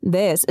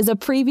This is a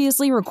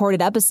previously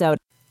recorded episode.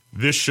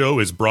 This show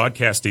is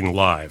broadcasting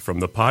live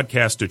from the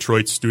Podcast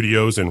Detroit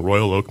studios in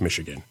Royal Oak,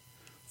 Michigan.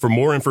 For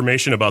more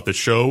information about the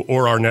show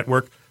or our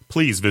network,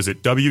 please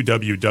visit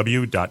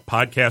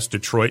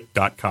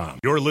www.podcastdetroit.com.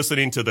 You're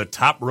listening to the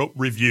Top Rope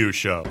Review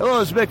Show.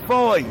 Hello, it's Mick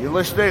Foley. You're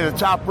listening to the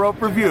Top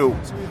Rope Review.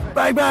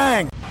 Bang,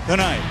 bang!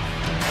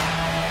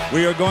 Tonight,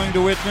 we are going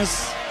to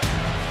witness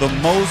the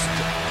most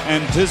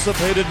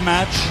anticipated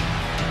match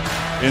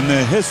in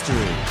the history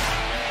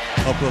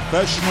of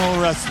professional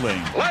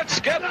wrestling. Let's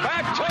get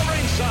back to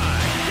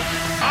ringside.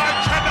 I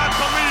cannot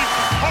believe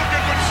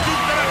Hogan would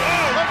stoop to that.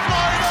 Oh, the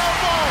flying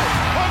elbow.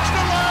 Punch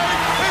the leg.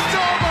 It's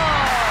over.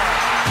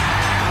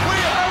 We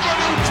have a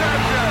new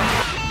champion.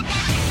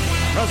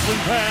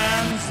 Wrestling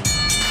fans,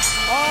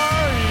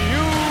 are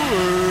you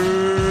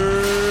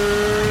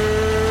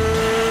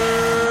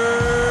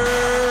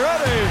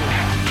ready?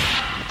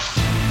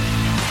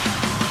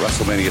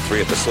 WrestleMania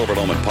 3 at the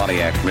Silverdome in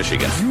Pontiac,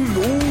 Michigan. You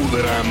know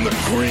that I'm the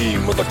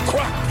cream of the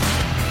crop.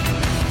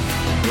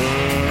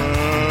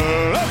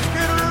 Let's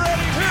get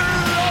ready to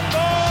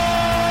rumble!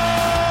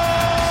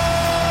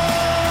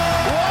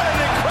 What an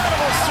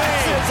incredible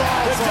scene. This is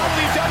awesome. The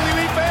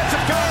WWE fans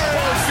have got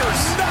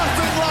there's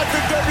nothing like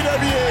the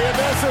WWE, and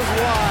this is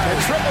why. And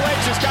Triple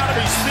H has got to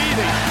be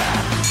seething.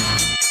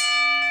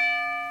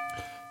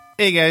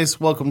 Hey guys,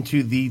 welcome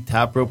to the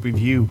Top Rope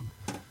Review.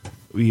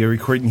 We are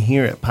recording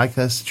here at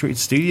Podcast Detroit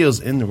Studios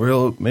in Royal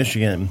Oak,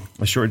 Michigan.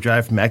 A short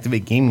drive from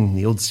Activate Gaming,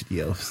 the old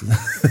studios.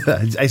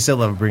 I still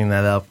love bringing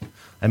that up.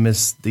 I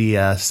miss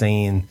the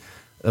saying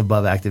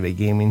above Activate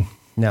Gaming.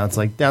 Now it's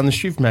like down the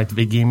street from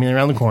Activate Gaming,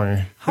 around the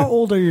corner. How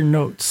old are your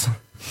notes?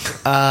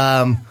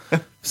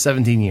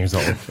 17 years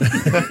old.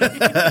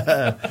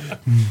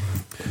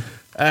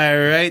 All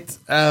right.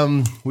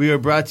 We are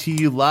brought to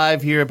you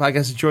live here at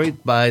Podcast Detroit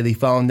by the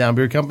Fallen Down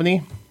Beer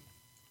Company.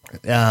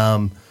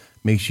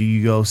 Make sure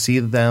you go see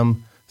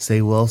them,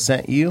 say Will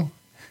sent you,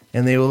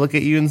 and they will look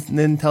at you and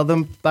then tell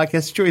them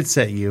Podcast Detroit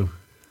sent you.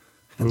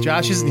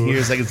 Josh isn't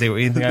here, so I can say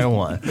anything I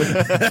want.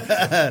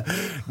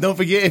 Don't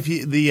forget, if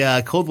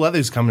the cold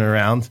weather's coming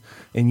around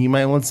and you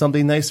might want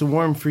something nice and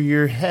warm for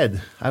your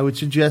head, I would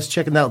suggest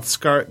checking out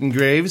Scarlet and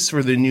Graves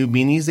for their new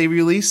beanies they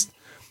released.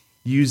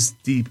 Use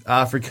the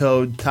offer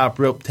code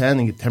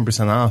TOPROPE10 and get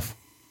 10% off.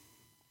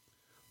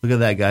 Look at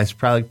that, guys.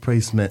 Product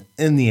placement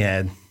in the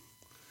ad.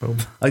 I'd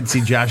like to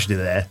see Josh do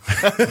that.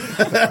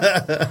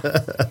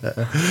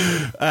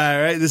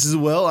 All right, this is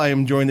Will. I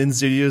am joined in the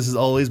studios, as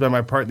always, by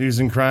my partners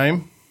in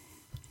crime.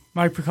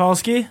 Mike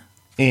Pekalski.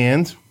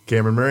 And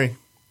Cameron Murray.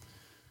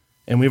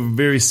 And we have a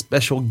very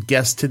special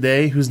guest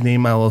today, whose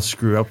name I will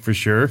screw up for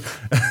sure.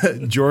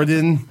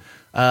 Jordan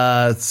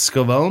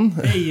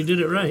Scavone. Hey, you did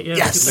it right. Yeah,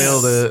 yes.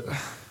 Nailed it.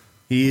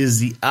 He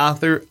is the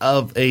author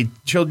of a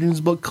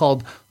children's book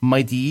called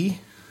Mighty.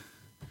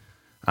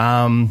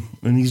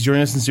 And he's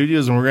joining us in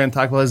studios, and we're going to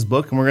talk about his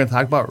book, and we're going to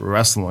talk about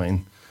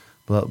wrestling.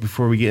 But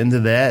before we get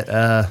into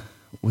that,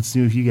 what's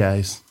new with you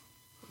guys?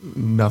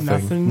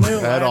 Nothing new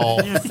at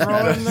all. It's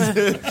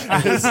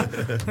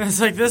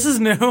like, this is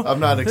new. I'm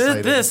not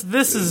excited.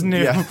 This is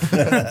new. Yeah.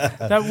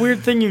 That weird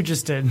thing you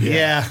just did.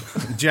 Yeah.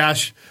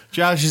 Josh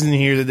isn't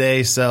here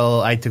today,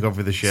 so I took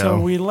over the show. So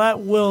we let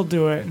Will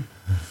do it.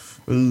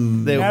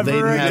 They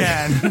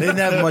didn't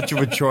have much of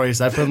a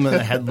choice. I put him in a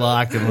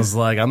headlock and was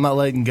like, I'm not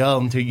letting go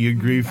until you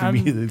agree for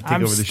me to take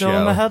over the show. I'm still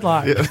in the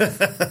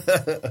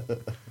headlock.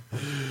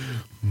 Yeah.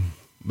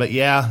 But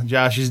yeah,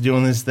 Josh is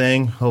doing his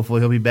thing.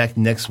 Hopefully he'll be back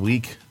next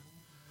week.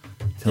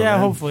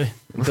 Hopefully.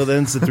 Until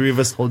then, it's the three of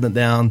us holding it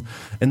down.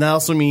 And that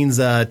also means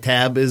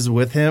Tab is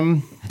with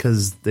him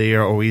because they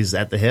are always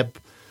at the hip.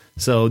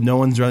 So no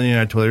one's running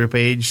our Twitter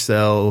page.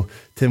 So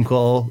Tim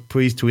Cole,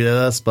 please tweet at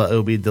us, but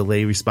it'll be a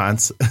delayed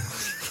response.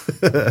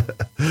 But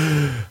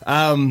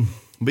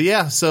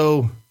yeah,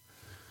 so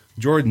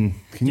Jordan,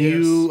 can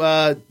you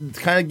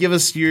kind of give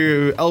us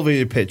your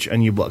elevator pitch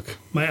on your book?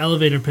 My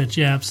elevator pitch,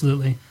 yeah,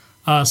 absolutely.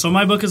 So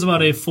my book is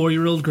about a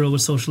 4-year-old girl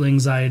with social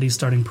anxiety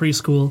starting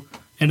preschool,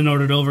 and in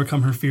order to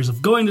overcome her fears of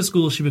going to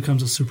school, she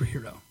becomes a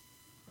superhero.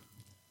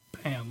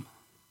 Bam.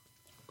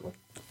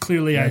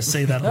 Clearly, I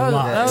say that a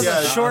lot. That was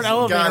a short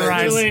elevator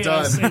ride. Clearly,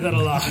 I say that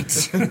a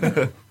lot.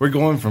 We're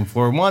going from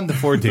floor 1 to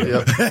floor 2.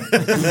 Yep.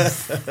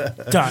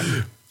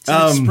 Done. It's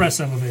an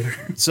express elevator.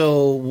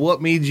 So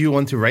what made you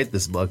want to write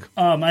this book?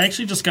 I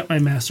actually just got my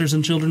master's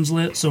in children's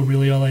lit, so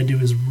really all I do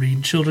is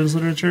read children's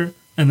literature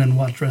and then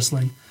watch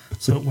wrestling,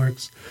 so it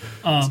works.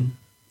 But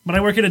I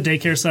work at a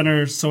daycare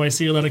center, so I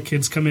see a lot of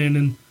kids come in,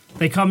 and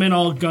they come in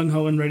all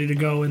gung-ho and ready to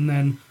go, and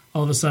then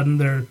all of a sudden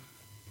they're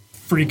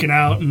freaking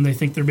out, and they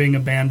think they're being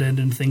abandoned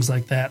and things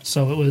like that.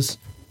 So it was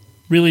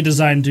really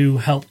designed to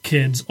help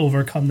kids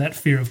overcome that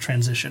fear of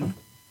transition.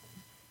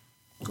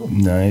 Cool.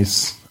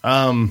 Nice.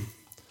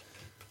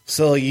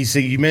 So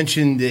you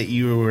mentioned that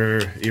you're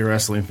a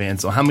wrestling fan.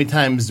 So how many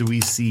times do we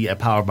see a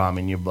powerbomb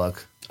in your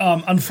book?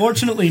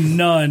 Unfortunately,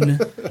 none.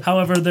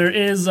 However, there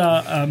is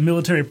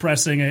military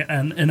pressing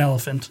an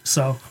elephant.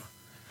 So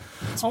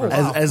Oh,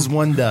 wow. as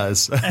one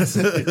does.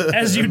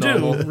 As you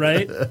do,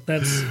 right?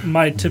 That's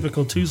my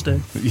typical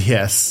Tuesday.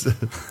 Yes.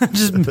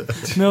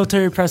 Just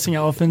military pressing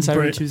elephants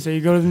every Right. Tuesday.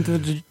 You go to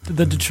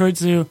the Detroit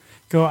Zoo.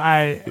 Can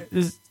I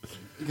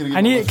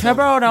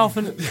borrow an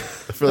elephant?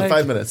 For the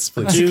 5 minutes,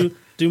 please.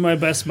 Do my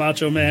best,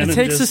 Macho Man. It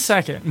takes just, a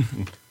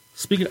second.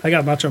 Speaking, I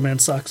got Macho Man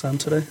socks on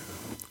today.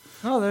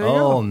 Oh, there you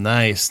Oh, go.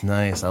 nice.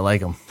 I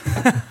like them.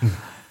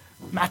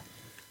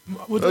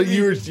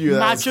 You were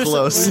that was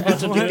close.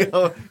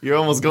 What? You're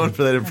almost going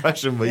for that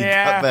impression, but you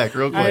cut back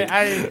real quick.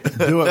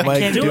 Do it, Mike.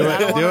 can't Do do it. I it.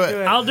 don't Do wanna it. do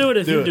it. I'll do it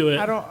if you do it.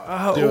 I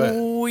don't. Do it.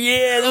 Oh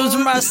yeah, those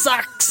are my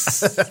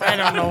socks. I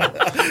don't know.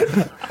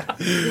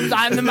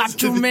 I'm the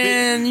Macho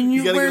Man, and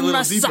you gotta get a wearing little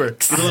my deeper.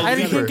 socks. Get a little I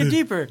deeper. can't get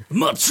deeper.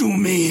 Macho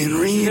Man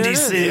Randy There it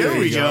is. There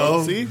we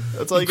go. See?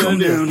 That's all you gotta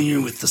do. here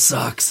with the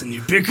socks and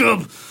you pick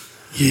up.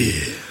 Yeah.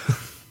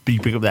 You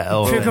pick up that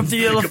elephant. Pick up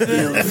the elephant.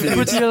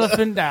 Put the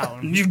elephant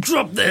down. You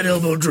drop that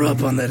elbow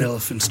drop on that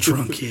elephant's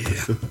trunk, yeah.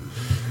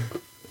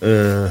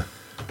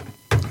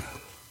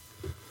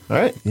 All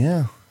right.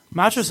 Yeah.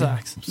 Macho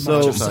socks. So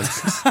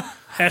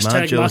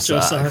Hashtag Macho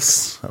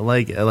socks. I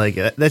like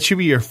it. That should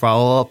be your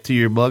follow up to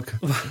your book.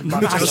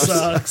 Macho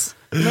socks.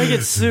 You might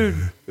get sued.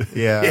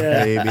 Yeah,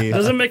 maybe.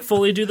 Doesn't Mick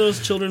Foley do those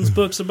children's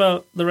books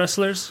about the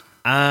wrestlers?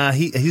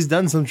 He's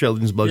done some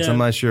children's books. Yeah. I'm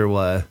not sure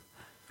what.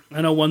 I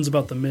know one's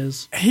about the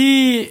Miz.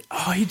 He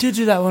did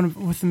do that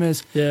one with the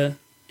Miz. Yeah.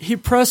 He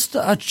pressed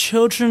a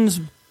children's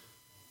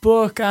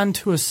book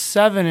onto a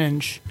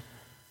 7-inch.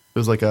 It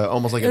was like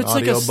almost like an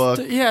audio book.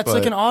 It's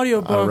like an audio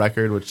a book.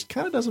 record, which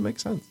kind of doesn't make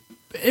sense.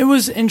 It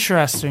was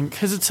interesting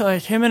because it's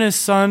like him and his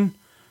son,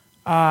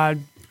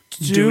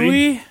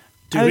 Dewey.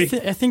 I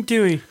think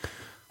Dewey,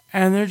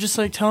 and they're just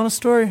like telling a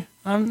story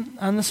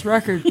on this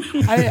record.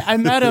 I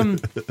met him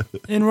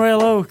in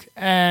Royal Oak,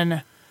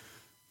 and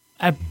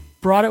I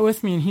brought it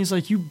with me, and he's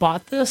like, "You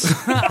bought this?"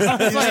 I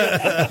was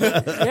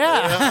like,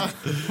 "Yeah."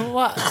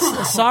 What?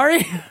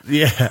 Sorry.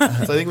 Yeah.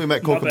 So I think we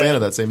met Cole Cabana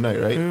that same night,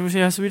 right?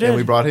 Yes, we did. And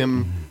we brought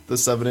him the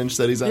 7-inch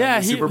that he's on. Yeah,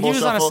 the he Super Bowl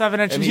was on a Shuffle,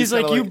 7-inch, and he's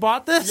like, kinda "You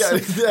bought this?" Yeah,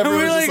 And we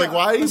were everyone's just like,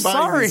 "Why are you buying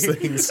sorry.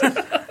 these things?"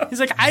 He's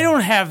like, "I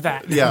don't have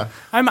that." Yeah.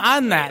 I'm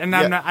on that, and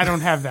Yeah. I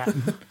don't have that.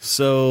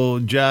 So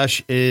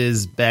Josh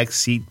is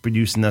backseat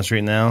producing us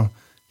right now.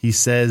 He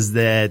says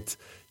that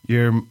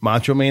your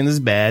Macho Man is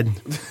bad,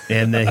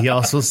 and that he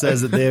also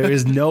says that there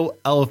is no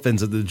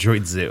elephants at the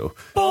Detroit Zoo.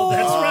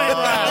 That's right.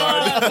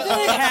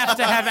 They have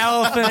to have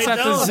elephants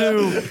at the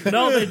zoo.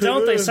 No, they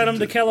don't. They sent them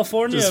to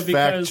California Just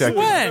because fact-checking.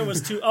 there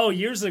was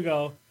years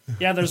ago.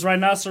 Yeah, there's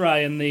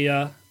rhinoceri in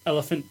the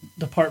elephant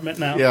department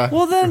now. Yeah.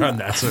 Well, then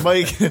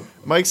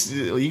Mike's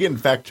you getting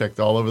fact checked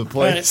all over the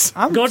place.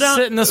 I'm Go down-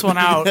 sitting this one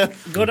out.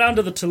 Go down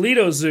to the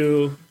Toledo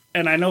Zoo,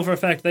 and I know for a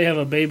fact they have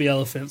a baby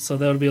elephant, so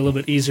that would be a little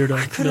bit easier to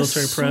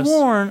military press.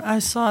 Sworn I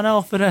saw an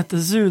elephant at the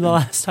zoo the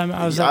last time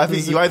I was I at the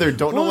think zoo. you either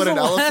don't know When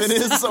what was an the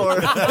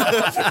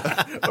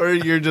elephant is, or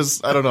you're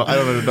just I don't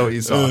know what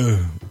you saw.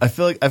 I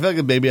feel like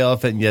a baby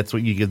elephant. Yeah, that's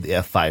what you give the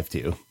F5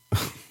 to.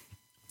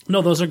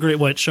 No, those are great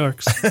white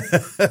sharks.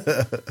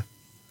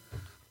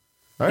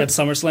 That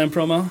SummerSlam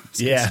promo. It's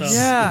good Yeah. stuff.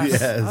 Yeah.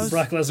 Yes.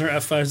 Brock Lesnar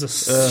F5 is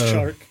a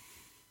shark.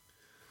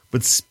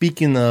 But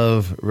speaking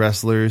of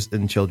wrestlers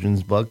and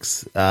children's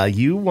books,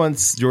 you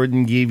once,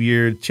 Jordan, gave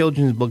your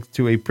children's book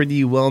to a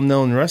pretty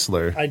well-known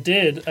wrestler. I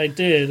did. I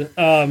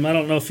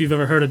don't know if you've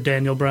ever heard of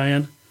Daniel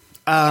Bryan.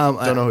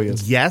 Don't know who he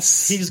is.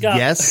 Yes. He's got-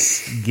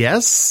 Yes.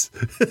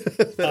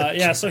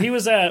 Yeah, so he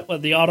was at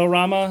the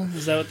Autorama.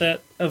 Is that what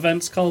that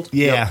event's called?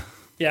 Yeah.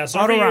 Yeah, so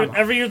Autorama.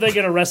 every year they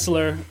get a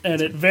wrestler,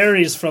 and it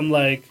varies from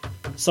like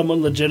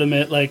someone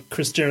legitimate like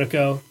Chris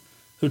Jericho,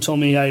 who told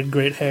me I had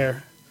great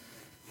hair.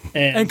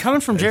 And coming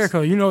from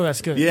Jericho, you know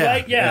that's good. Yeah.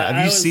 Right, yeah, Have I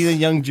you was- seen a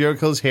young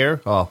Jericho's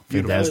hair? Oh,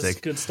 That was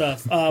fantastic. good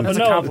stuff. That's But a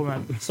no,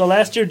 compliment. So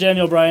last year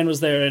Daniel Bryan was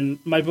there, and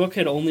my book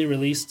had only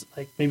released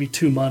like maybe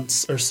 2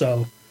 months or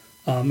so,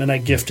 and I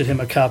gifted him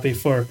a copy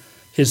for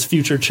his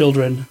future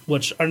children,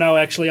 which are now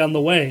actually on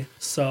the way.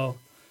 So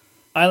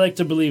I like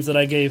to believe that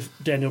I gave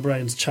Daniel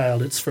Bryan's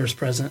child its first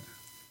present.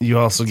 You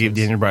also gave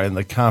Daniel Bryan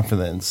the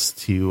confidence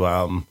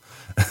to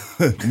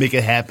make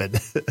it happen.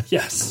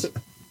 Yes.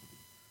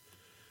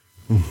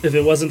 If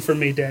it wasn't for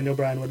me, Daniel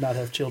Bryan would not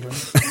have children.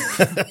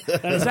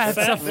 That is That's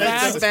a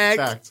fact.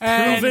 Fact.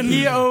 And Proven.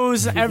 he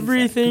owes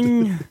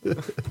everything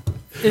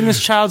in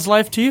this child's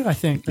life to you, I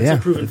think. That's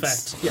a proven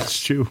fact. That's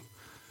true.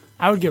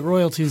 I would get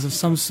royalties of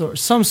some sort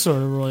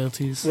of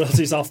royalties.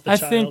 Royalties off the I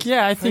child. think,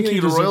 yeah, I I think think he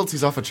you get deserves.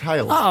 royalties off a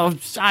child. Oh,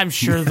 I'm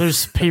sure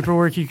there's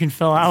paperwork you can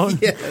fill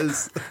out.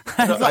 Yes.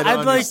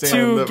 I'd like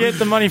to get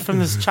the money from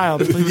this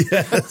child, please.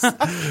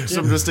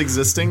 some just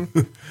existing.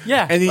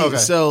 Yeah. And Okay.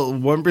 so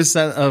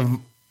 1% of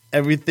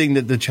everything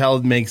that the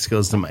child makes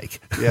goes to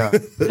Mike. Yeah.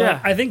 Yeah.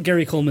 I think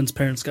Gary Coleman's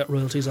parents got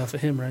royalties off of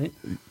him, right?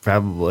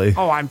 Probably.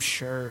 Oh, I'm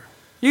sure.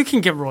 You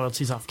can get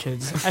royalties off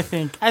kids. I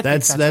think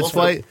That's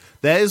why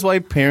that is why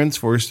parents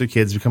force their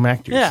kids to become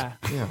actors. Yeah.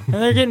 And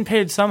they're getting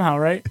paid somehow,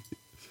 right?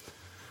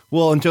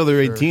 Well, until they're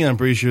 18, I'm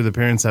pretty sure the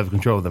parents have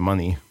control of the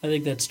money. I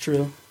think that's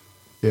true.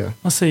 Yeah.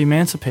 Let's say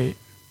emancipate.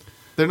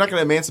 They're not going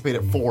to emancipate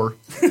at 4.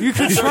 You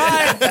could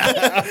try.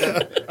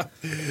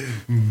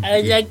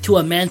 I like to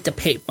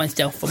emancipate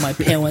myself from my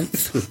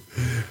parents.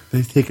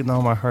 They've taken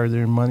all my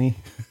hard-earned money.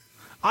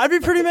 I'd be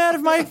pretty mad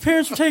if my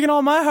parents were taking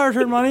all my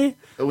hard-earned money.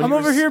 I'm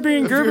over here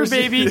being Gerber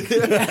baby,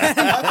 and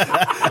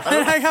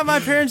I got my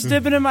parents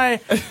dipping in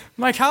my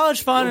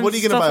college fund. What are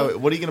you going to buy?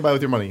 What are you going to buy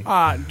with your money?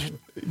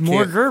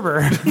 More Gerber.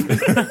 I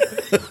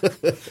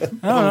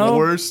don't know.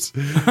 Worst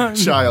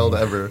child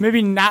ever.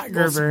 Maybe not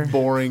Gerber. Most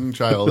boring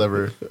child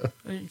ever.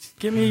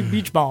 Give me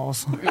beach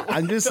balls.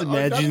 I'm just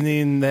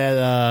imagining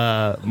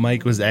that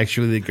Mike was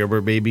actually the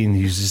Gerber baby, and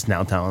he's just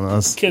now telling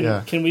us. Can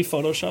we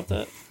Photoshop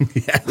that?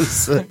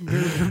 Yes.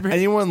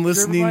 Anyone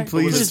listening,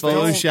 please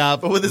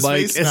Photoshop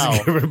Mike as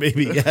a Gerber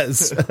baby.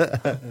 Yes.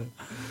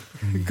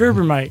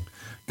 Gerber Mike.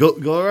 Go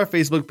to our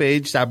Facebook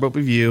page, Top Rope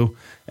Review.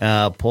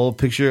 Pull a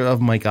picture of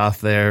Mike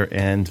off there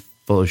and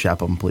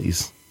Photoshop him,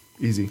 please.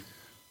 Easy.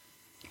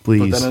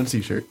 Please. Put that on a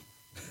t-shirt.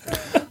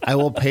 I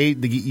will pay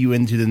to get you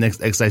into the next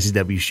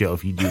XICW show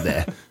if you do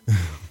that.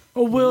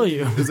 Oh, will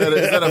you? Is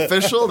that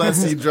official?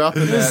 That's you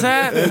dropping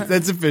that.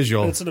 That's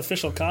official. It's an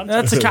official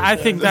contract. I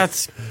think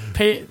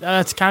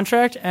that's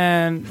contract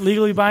and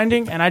legally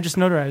binding, and I just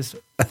notarized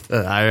it.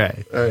 All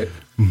right.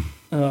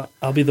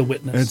 I'll be the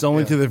witness. And it's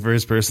only to the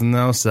first person,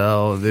 though,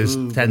 so there's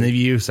 10 of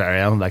you. Sorry,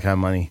 I don't have that kind of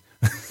money.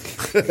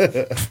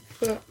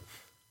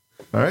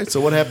 All right,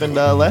 so what happened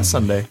last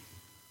Sunday?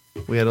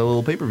 We had a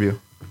little pay-per-view.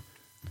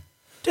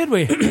 Did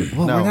we?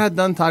 Well, we're not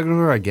done talking to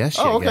our guest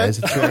yet, guys.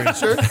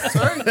 Sure.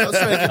 Sorry, I was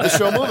trying to keep the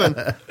show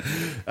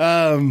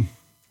moving.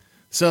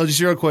 So just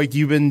real quick,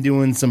 you've been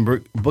doing some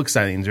book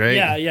signings, right?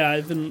 Yeah.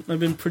 I've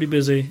been pretty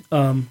busy.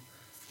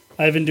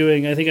 I've been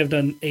doing. I think I've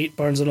done 8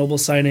 Barnes and Noble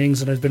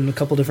signings, and I've been in a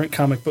couple different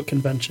comic book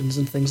conventions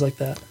and things like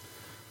that.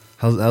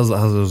 How's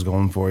those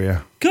going for you?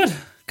 Good.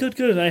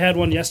 I had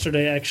one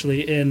yesterday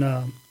actually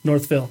in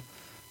Northville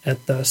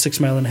at the 6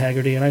 Mile and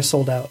Haggerty, and I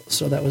sold out,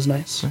 so that was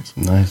nice.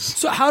 Nice.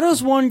 So how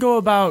does one go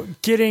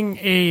about getting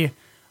a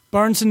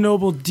Barnes &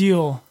 Noble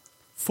deal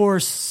for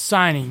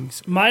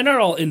signings? Mine are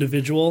all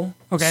individual.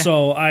 Okay.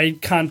 So I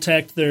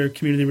contact their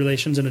community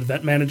relations and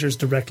event managers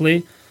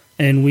directly,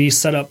 and we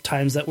set up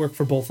times that work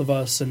for both of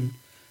us. And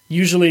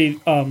usually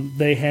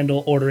they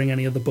handle ordering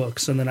any of the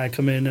books, and then I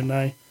come in and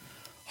I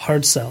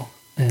hard sell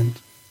and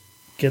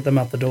get them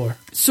out the door.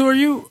 So are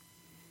you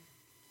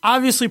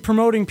obviously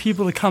promoting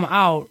people to come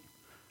out?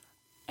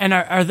 And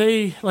are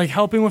they like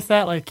helping with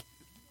that? Like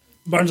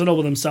Barnes &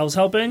 Noble themselves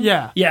helping?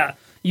 Yeah. Yeah.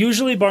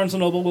 Usually Barnes &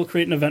 Noble will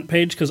create an event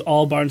page because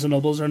all Barnes &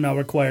 Nobles are now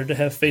required to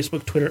have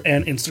Facebook, Twitter,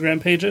 and Instagram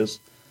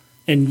pages.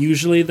 And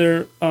usually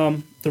they're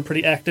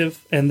pretty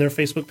active, and their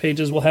Facebook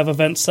pages will have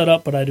events set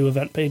up, but I do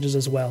event pages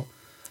as well.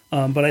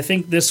 But I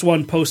think this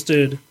one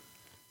posted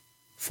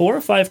 4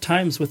 or 5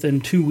 times within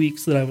 2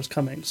 weeks that I was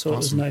coming, so It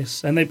was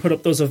nice. And they put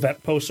up those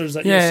event posters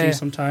that you see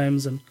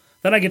sometimes, and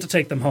then I get to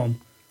take them home.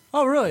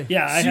 Oh, really?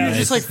 Yeah. So you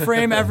just like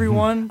frame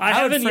everyone? I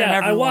haven't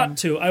yet. I want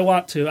to.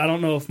 I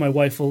don't know if my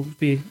wife will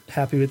be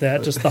happy with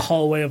that. Just the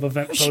hallway of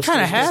event posters. She kind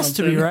of has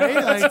to be, right?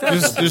 Like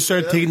just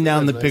start taking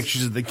down the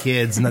pictures of the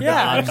kids and the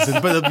dogs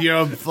and put up your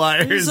own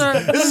flyers.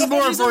 This is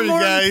more important,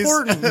 guys.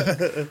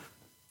 Important.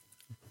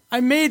 I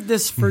made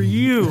this for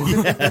you.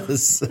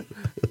 Yes.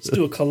 Let's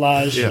do a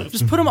collage. Yeah.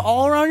 Just put them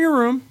all around your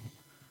room.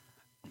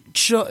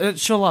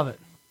 She'll love it.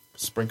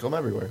 Sprinkle them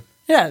everywhere.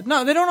 Yeah,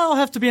 no, they don't all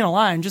have to be in a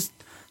line. Just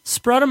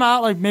spread them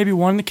out, like maybe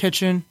one in the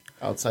kitchen,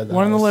 outside the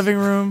one house. in the living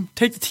room.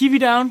 Take the TV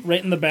down.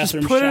 Right in the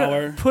bathroom just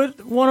shower.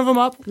 Put one of them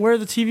up where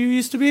the TV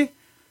used to be.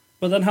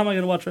 But then how am I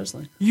going to watch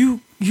wrestling?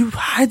 You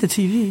hide the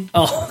TV.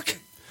 Oh, okay.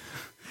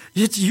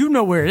 You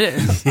know where it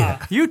is.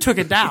 You took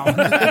it down.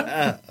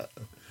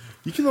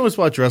 You can always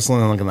watch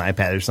wrestling on like an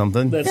iPad or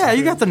something. That's yeah, true.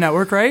 you got the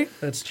network, right?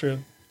 That's true.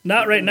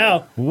 Not right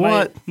now.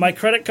 What? My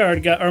credit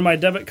card my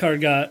debit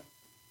card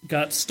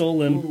got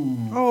stolen.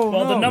 Ooh. Oh,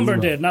 well, no. the number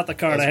did, not the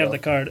card. I have the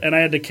card, and I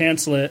had to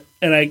cancel it,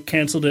 and I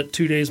canceled it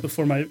 2 days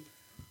before my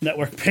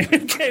network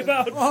payment came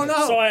out. Oh,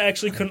 no. So I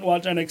actually couldn't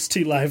watch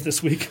NXT live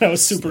this week. I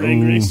was super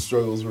angry.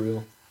 Struggle's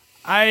real.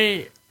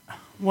 I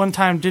one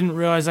time didn't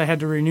realize I had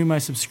to renew my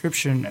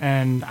subscription,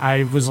 and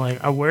I was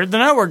like, where'd the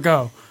network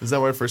go? Is that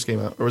where it first came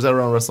out? Or was that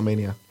around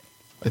WrestleMania?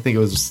 I think it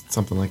was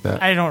something like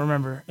that. I don't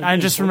remember. I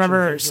just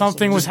remember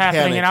something was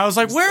happening, panicked. and I was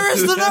like, where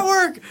is the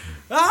network?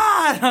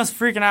 And I was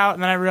freaking out,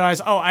 and then I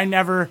realized, I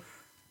never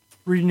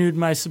renewed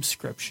my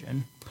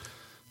subscription.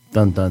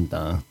 Dun, dun,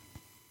 dun.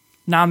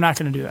 Now I'm not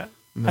going to do that.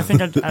 No. I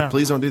think I don't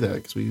Please don't do that,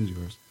 because we use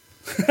yours.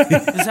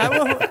 Is that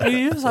what we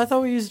use? I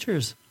thought we used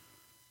yours.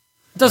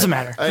 It doesn't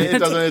matter. It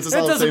doesn't. It's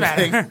it doesn't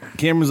matter.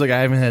 Cameron's like, I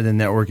haven't had a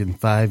network in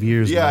 5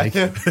 years. Yeah, Mike.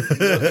 off you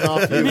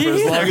for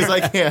as long as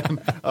I can.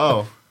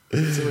 Oh,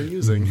 that's what we're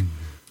using.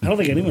 I don't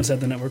think anyone's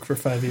had the network for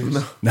 5 years.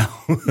 No.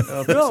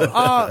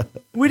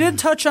 We did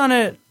touch on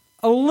it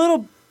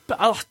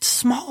a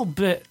small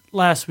bit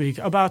last week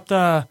about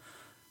the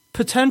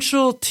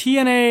potential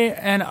TNA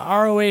and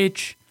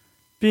ROH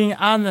being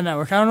on the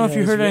network. I don't know if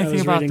you heard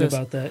anything about this.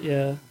 About that,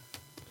 yeah.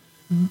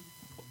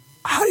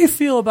 How do you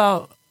feel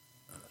about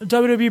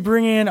WWE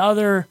bringing in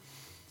other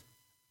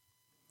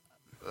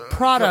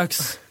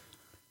products.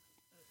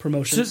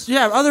 Promotions.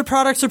 Other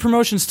products or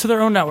promotions to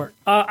their own network.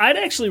 I'd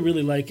actually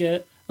really like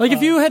it. Like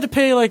if you had to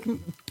pay like a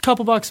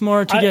couple bucks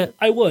more to get.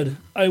 I would.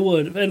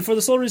 And for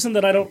the sole reason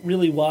that I don't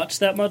really watch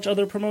that much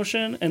other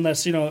promotion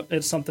unless,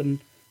 it's something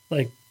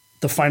like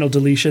the Final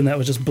Deletion that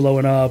was just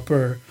blowing up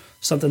or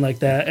something like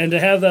that. And to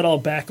have that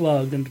all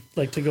backlogged and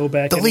like to go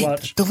back and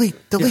watch. Delete.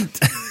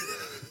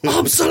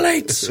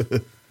 Obsolete!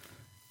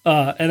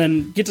 And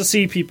then get to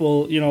see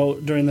people,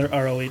 during their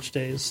ROH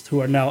days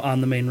who are now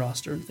on the main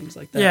roster and things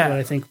like that. Yeah. Would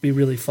I think be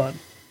really fun.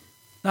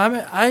 I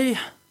mean, I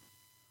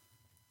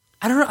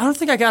don't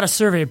think I got a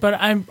survey, but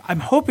I'm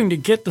hoping to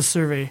get the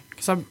survey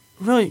because I'm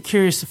really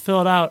curious to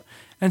fill it out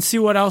and see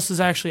what else is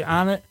actually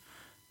on it.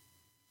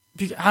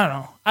 I don't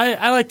know.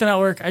 I like the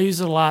network. I use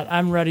it a lot.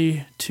 I'm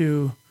ready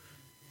to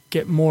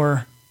get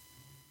more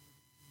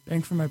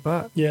bang for my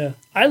buck. Yeah.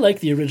 I like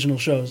the original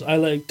shows. I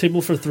like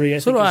Table for Three. I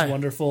think do was I.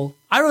 Wonderful.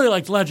 I really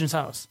liked Legends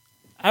House.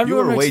 You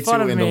Everyone were way makes fun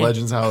too of into me.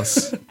 Legends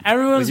House.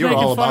 Everyone's You were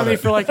making all fun of about me it.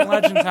 for liking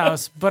Legends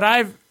House, but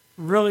I've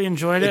really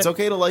enjoyed it. It's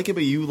okay to like it,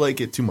 but you like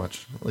it too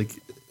much. Like,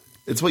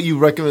 it's what you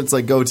recommend. It's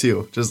like go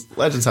to just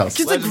Legends House.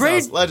 It's a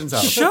great Legends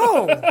House.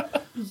 show.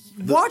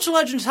 Watch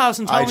Legends House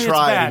and tell I me it's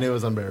tried bad. and it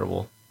was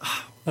unbearable.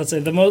 Let's say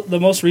the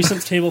most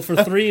recent Table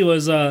for Three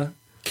was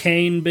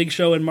Kane, Big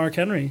Show, and Mark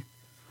Henry.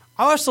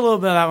 I watched a little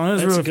bit of that one. It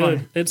was It's really good.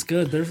 fun. It's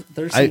good.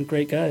 There's some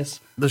great guys.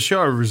 The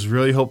show I was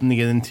really hoping to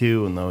get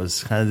into, and I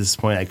was kind of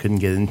disappointed I couldn't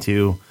get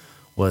into,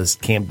 was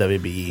Camp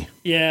WBE.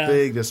 Yeah.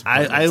 Big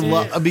disappointment. I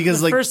love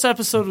because The first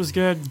episode was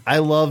good. I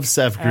love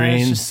Seth it's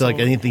Green, just so like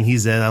so- anything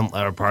he's in, I'm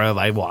a part of.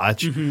 I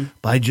watch,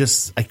 but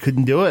I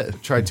couldn't do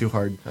it. Tried too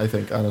hard, I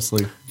think,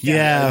 honestly.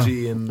 Yeah,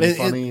 Edgy and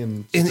funny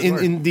and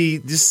in the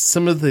just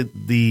some of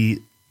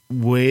the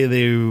way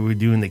they were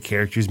doing the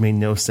characters made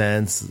no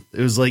sense.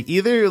 It was like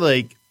either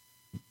like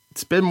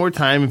spend more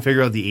time and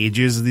figure out the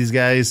ages of these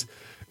guys,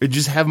 or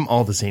just have them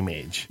all the same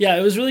age. Yeah,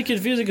 it was really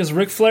confusing because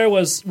Ric Flair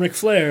was Ric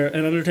Flair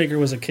and Undertaker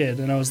was a kid,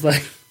 and I was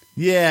like,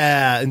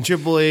 Yeah, and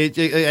Triple H,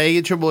 I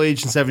get Triple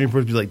H and Stephanie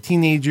supposed to be like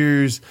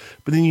teenagers,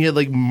 but then you had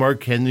like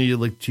Mark Henry,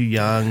 like too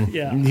young.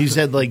 Yeah. And you just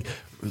had like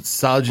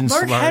Sergeant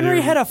Mark Slaughter. Henry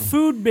had a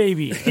food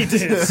baby. he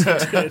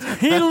did.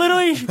 He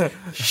literally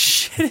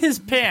shit his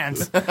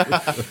pants.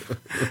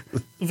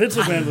 Vince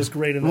McMahon was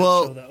great in that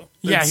show, though.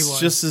 Yeah, he It's was.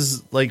 just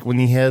as like when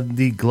he had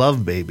the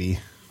glove baby.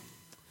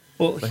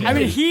 Well, I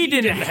mean, he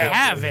didn't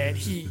have it.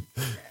 He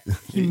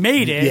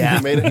made it. Yeah.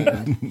 He made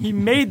it. He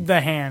made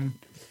the hand.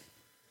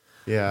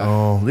 Yeah.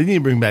 Oh, they need to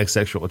bring back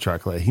Sexual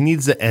Chocolate. He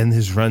needs to end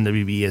his run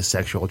WB as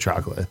Sexual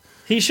Chocolate.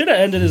 He should have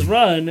ended his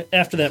run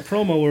after that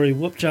promo where he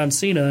whooped John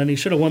Cena, and he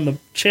should have won the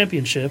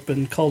championship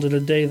and called it a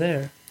day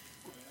there.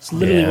 It's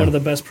literally Yeah. one of the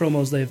best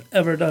promos they've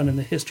ever done in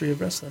the history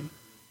of wrestling.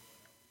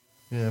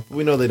 Yeah, but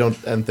we know they don't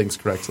end things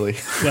correctly.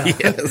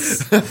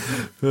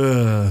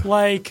 Well,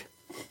 Like,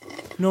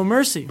 No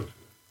Mercy.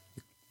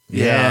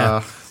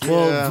 Yeah.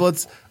 Well, Yeah.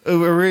 let's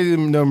we're ready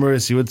to No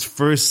Mercy. Let's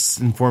first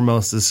and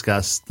foremost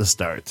discuss the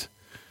start.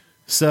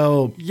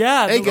 So,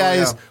 Yeah, hey the-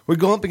 guys, Yeah. we're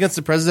going up against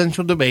the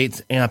presidential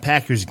debate and a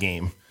Packers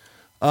game.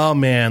 Oh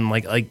man,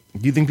 like, do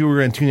you think people were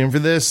going to tune in for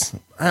this?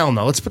 I don't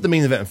know. Let's put the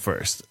main event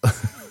first.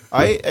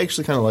 I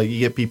actually kind of like you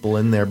get people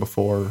in there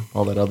before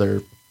all that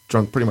other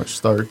drunk pretty much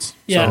starts.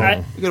 Yeah,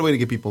 so a good way to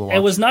get people to watch it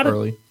was not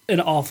early.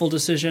 an awful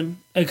decision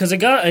because it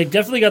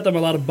definitely got them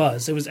a lot of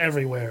buzz. It was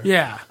everywhere.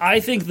 Yeah. I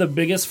think the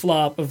biggest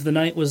flop of the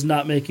night was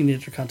not making the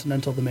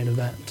Intercontinental the main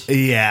event.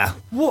 Yeah.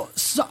 Well,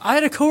 so I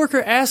had a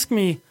coworker ask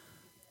me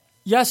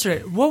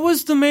yesterday, what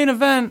was the main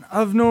event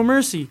of No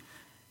Mercy?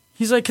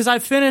 He's like, because I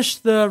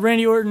finished the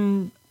Randy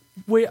Orton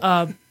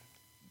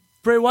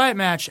Bray Wyatt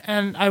match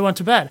and I went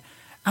to bed.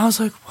 I was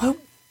like, what?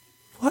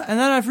 And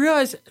then I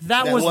realized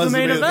that was the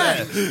main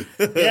event.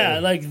 Yeah,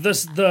 like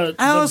this the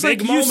And I was big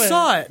like, moment. you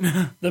saw it.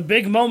 The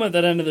big moment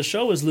that ended the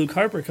show was Luke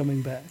Harper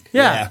coming back.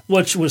 Yeah.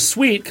 Which was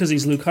sweet because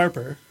he's Luke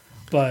Harper.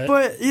 But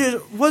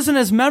it wasn't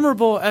as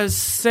memorable as,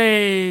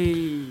 say,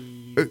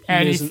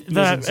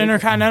 the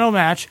Intercontinental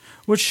match,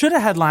 which should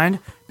have headlined,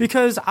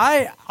 because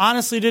I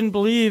honestly didn't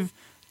believe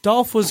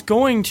Dolph was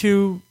going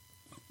to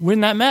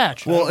win that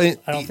match. Well,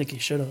 I don't think he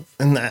should have.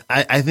 And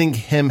I think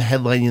him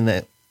headlining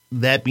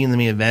that being the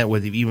main event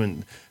would have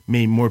even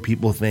made more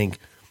people think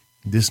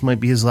this might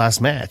be his last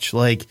match.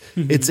 Like,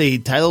 it's a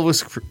title of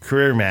his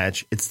career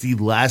match. It's the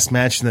last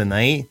match of the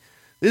night.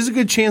 There's a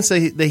good chance that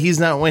he's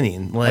not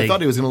winning. Like, I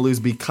thought he was going to lose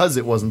because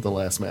it wasn't the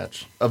last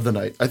match of the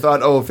night. I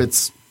thought, if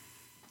it's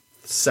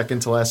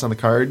second to last on the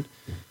card,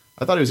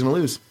 I thought he was going to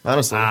lose,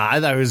 honestly.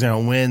 I thought he was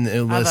going to win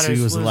unless he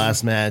was the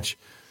last match.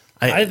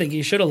 I think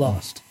he should have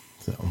lost.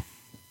 So,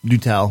 do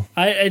tell.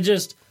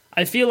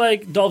 I feel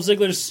like Dolph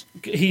Ziggler's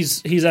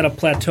he's at a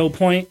plateau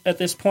point at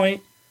this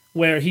point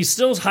where he's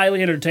still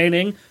highly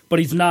entertaining, but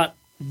he's not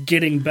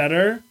getting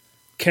better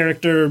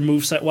character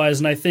moveset wise,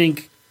 and I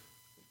think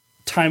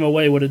time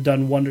away would have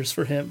done wonders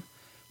for him.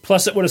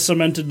 Plus, it would have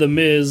cemented The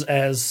Miz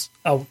as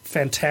a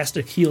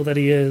fantastic heel that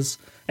he is,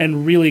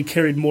 and really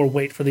carried more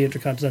weight for the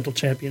Intercontinental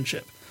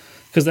Championship.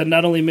 Because then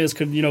not only Miz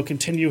could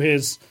continue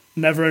his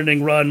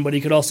never-ending run, but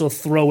he could also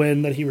throw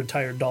in that he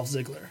retired Dolph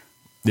Ziggler.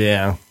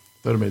 Yeah.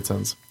 That would have made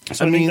sense.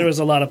 So I think there was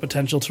a lot of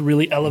potential to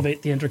really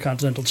elevate the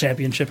Intercontinental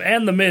Championship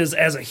and The Miz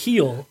as a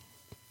heel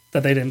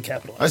that they didn't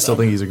capitalize I still on.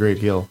 think he's a great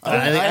heel.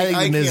 I think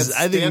The Miz.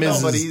 I think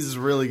Miz. but he's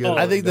really good.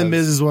 I think The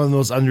Miz is one of the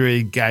most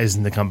underrated guys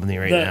in the company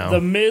right now.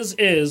 The Miz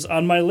is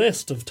on my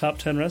list of top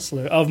 10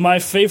 wrestlers, of my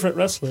favorite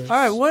wrestlers. All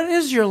right, what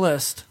is your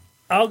list?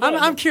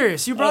 I'm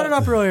curious. You brought it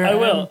up earlier. I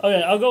will.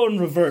 Okay, I'll go in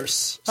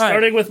reverse,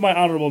 starting with my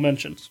honorable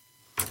mentions.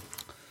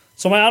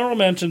 So my honorable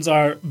mentions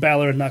are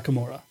Balor and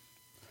Nakamura.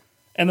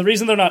 And the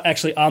reason they're not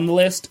actually on the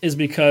list is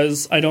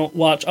because I don't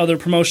watch other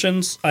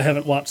promotions. I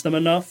haven't watched them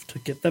enough to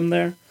get them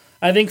there.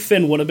 I think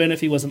Finn would have been if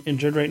he wasn't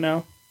injured right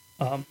now.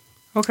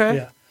 Okay.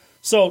 Yeah.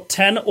 So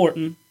 10,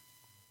 Orton.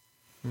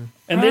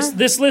 And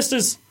this list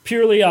is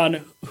purely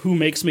on who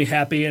makes me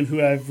happy and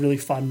who I have really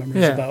fond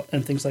memories about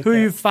and things like Who that.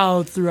 you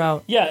followed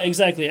throughout. Yeah,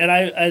 exactly. And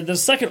I the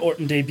second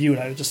Orton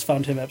debuted, I just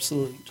found him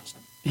absolutely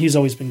he's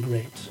always been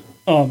great.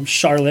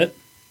 Charlotte,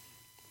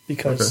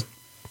 because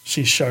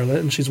she's Charlotte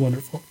and she's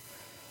wonderful.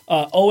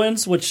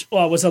 Owens, which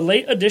was a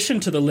late addition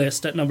to the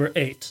list at number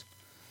 8.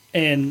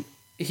 And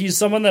he's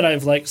someone that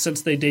I've liked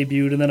since they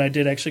debuted, and then I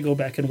did actually go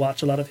back and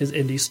watch a lot of his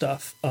indie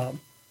stuff.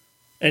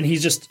 And he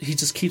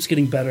just keeps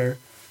getting better.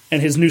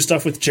 And his new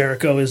stuff with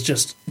Jericho is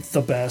just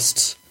the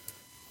best.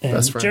 And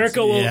Best friends.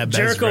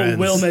 Jericho friends.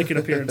 will make an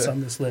appearance on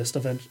this list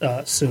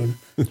soon.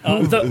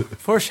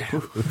 Foreshadow.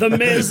 The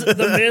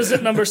Miz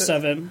at number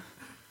 7.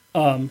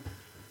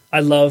 I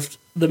loved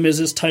The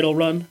Miz's title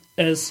run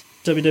as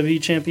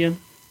WWE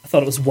champion. I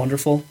thought it was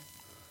wonderful.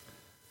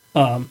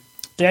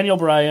 Daniel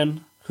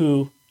Bryan,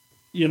 who,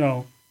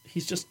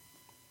 he's just...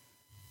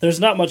 There's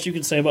not much you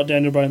can say about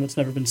Daniel Bryan that's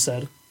never been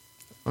said.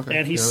 Okay.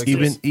 And he's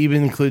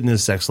even including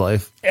his sex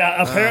life.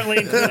 Yeah, apparently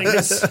including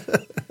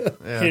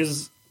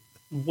his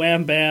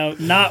wham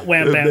bam, not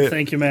wham bam,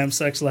 thank you ma'am,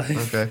 sex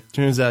life. Okay.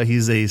 Turns out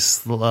he's a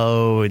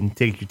slow and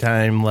take your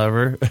time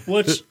lover.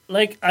 Which,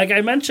 like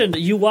I mentioned,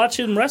 you watch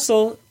him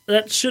wrestle,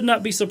 that should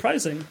not be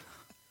surprising.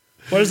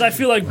 Whereas I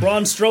feel like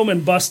Braun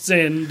Strowman busts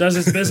in, does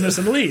his business,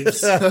 and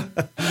leaves. Okay.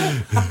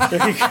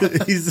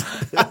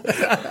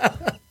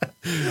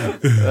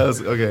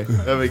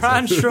 That makes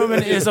Braun sense.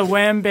 Strowman is a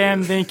wham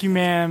bam, thank you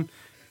ma'am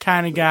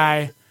kind of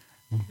guy.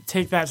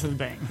 Take that to the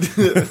bank.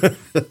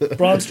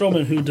 Braun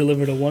Strowman, who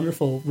delivered a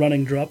wonderful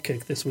running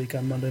dropkick this week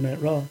on Monday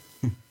Night Raw.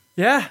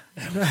 Yeah.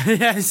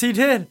 Yes, he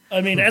did.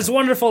 I mean, as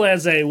wonderful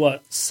as a,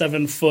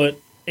 7 foot,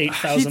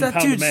 8,000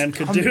 pound man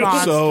could do.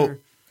 So,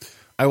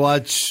 I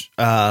watch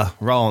Raw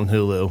on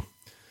Hulu.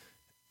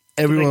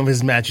 Every one of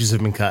his matches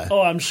have been cut.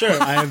 Oh, I'm sure.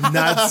 I have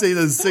not seen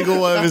a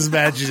single one of his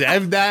matches. You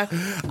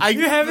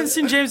haven't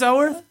seen James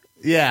Ellsworth?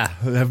 Yeah,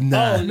 I have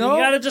not. Oh, no?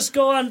 You gotta just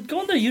go on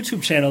the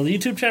YouTube channel. The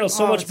YouTube channel is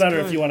so much better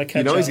if you want to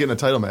catch up. He's getting a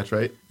title match,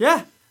 right?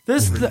 Yeah.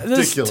 This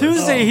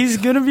Tuesday, he's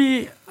going to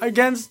be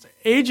against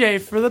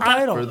AJ for the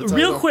title.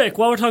 Real quick,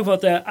 while we're talking about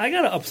that, I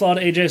got to applaud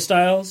AJ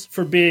Styles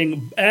for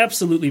being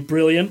absolutely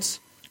brilliant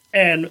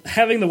and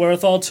having the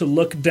wherewithal to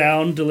look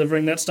down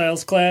delivering that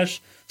Styles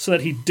clash so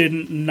that he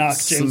didn't knock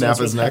James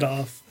Ellsworth's head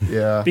off.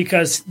 Yeah.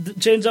 Because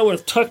James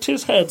Ellsworth tucked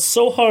his head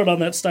so hard on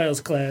that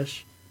Styles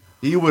clash.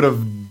 He would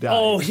have died.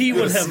 Oh, he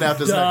would have snapped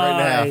his neck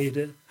right in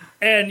half.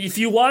 And if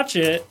you watch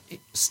it,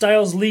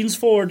 Styles leans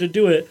forward to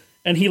do it,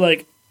 and he,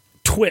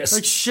 twists.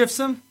 Like, shifts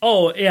him?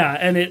 Oh, yeah,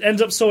 and it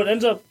ends up,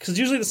 because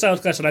usually the Styles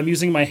clash, and I'm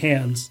using my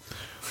hands.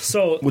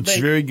 Which is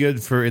very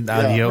good for an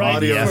audio. Right?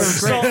 Audio. Yes.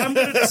 So I'm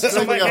going to...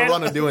 So I got a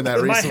run of doing that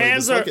recently.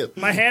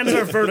 My hands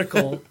are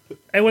vertical,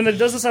 and when it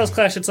does the Styles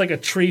clash, it's like a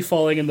tree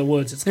falling in the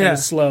woods. It's kind of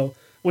slow.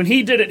 When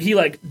he did it, he,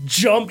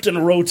 jumped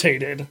and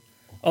rotated.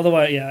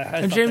 Otherwise, yeah.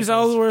 And James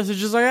Ellsworth is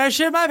just like, I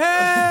shit my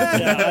pants!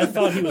 Yeah, I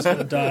thought he was going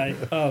to die.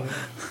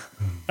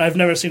 I've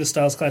never seen a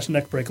Styles Clash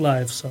neck break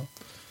live, so.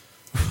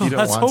 You don't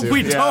Let's hope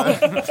we don't.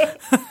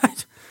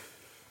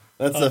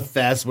 That's a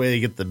fast way to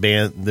get the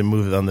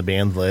move it on the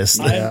band list.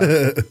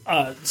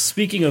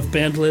 Speaking of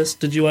band list,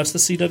 did you watch the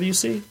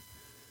CWC?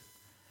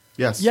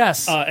 Yes.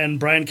 Yes. And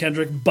Brian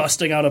Kendrick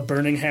busting out a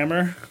burning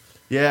hammer.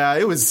 Yeah,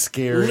 it was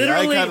scary.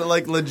 Literally, I kind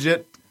of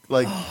legit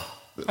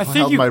I think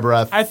held my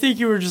breath. I think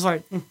you were just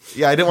like,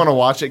 yeah, I didn't want to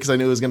watch it because I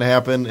knew it was going to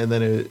happen, and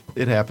then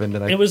it happened,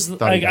 and I was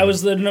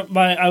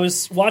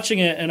watching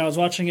it, and I was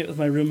watching it with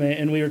my roommate,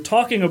 and we were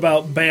talking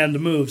about band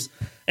moves,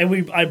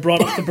 and I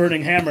brought up the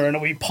burning hammer, and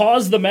we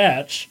paused the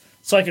match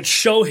so I could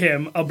show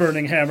him a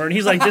burning hammer, and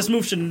he's like, "This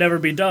move should never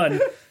be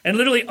done," and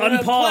literally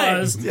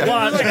unpaused,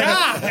 watch,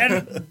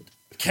 and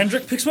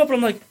Kendrick picks him up, and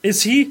I'm like,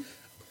 "Is he?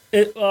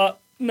 No,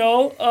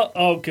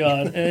 oh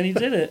god!" And he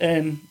did it,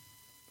 and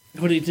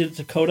what did he do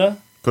to Kota?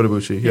 Kota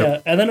Ibushi,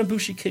 yeah, and then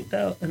Ibushi kicked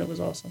out, and it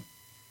was awesome.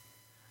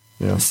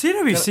 Yeah,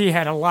 CWC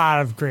had a lot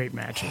of great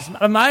matches.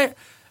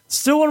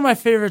 Still one of my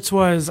favorites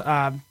was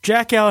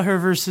Jack Gallagher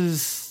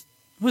versus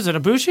was it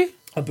Ibushi?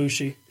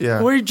 Ibushi,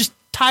 yeah, where he just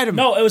tied him.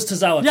 No, it was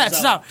Tozawa. Yeah,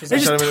 Tozawa. They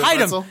just tied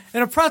him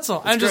in a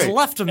pretzel and just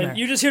left him there. And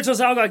you just hear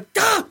Tozawa go like,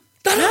 yeah,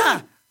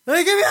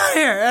 get me out of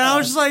here, and I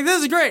was just like, this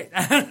is great.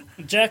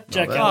 Jack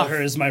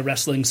Gallagher is my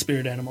wrestling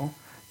spirit animal.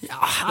 Yeah,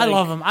 I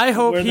love him. I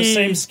hope we're he the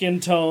same skin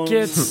tone.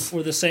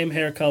 We're the same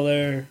hair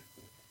color.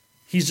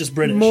 He's just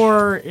British.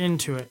 more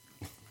into it.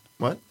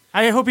 What?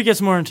 I hope he gets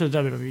more into the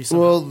WWE.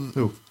 Somehow. Well,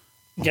 Who?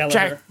 Gallagher.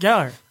 Jack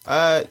Gallagher.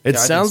 it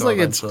sounds like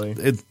eventually.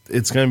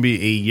 it's going to be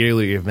a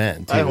yearly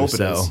event. Too, I hope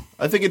so. it is.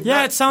 I think it.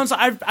 Yeah, it sounds.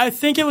 I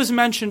think it was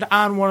mentioned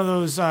on one of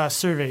those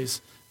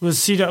surveys. It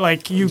was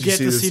like you Did you get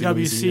see the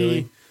the CWC.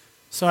 really?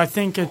 So I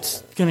think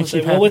it's going to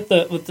keep Well,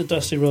 happening. with the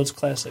Dusty Rhodes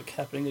Classic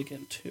happening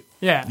again too.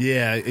 Yeah.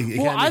 Yeah.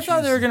 Well, I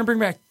thought they were going to bring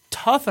back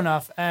Tough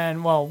Enough,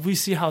 and well, we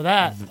see how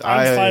that.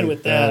 I'm fine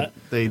with that.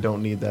 They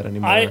don't need that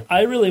anymore.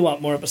 I really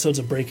want more episodes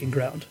of Breaking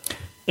Ground.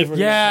 If we're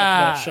gonna talk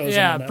Yeah, about shows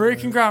yeah. on the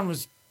Breaking network. Ground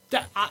was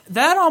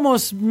that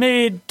almost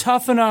made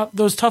Tough Enough.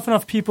 Those Tough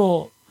Enough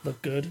people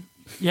Look good.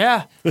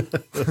 Yeah.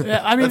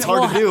 Yeah, I mean, That's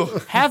hard to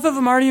do. Half of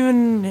them aren't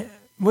even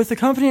with the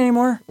company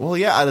anymore. Well,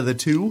 yeah, out of the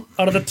two.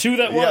 Out of the two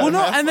that were. Yeah. Well,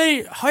 no, and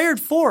they hired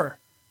 4.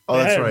 Oh,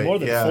 that's hired right. more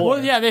than yeah. 4.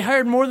 Well, yeah, they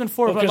hired more than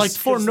 4, Well, but like 'cause-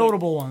 4 'cause,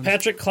 notable ones.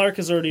 Patrick Clark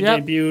has already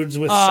Yep. debuted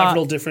with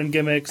several different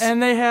gimmicks.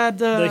 And they had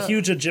the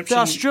huge Egyptian,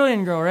 the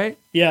Australian girl, right?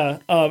 Yeah,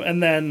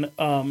 and then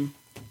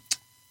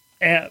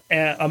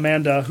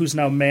Amanda, who's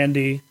now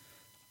Mandy,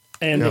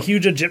 and the Yep.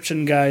 huge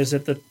Egyptian guys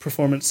at the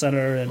Performance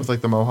Center, and With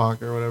like the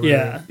mohawk or whatever.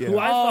 yeah, who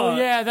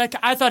I thought,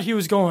 I thought he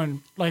was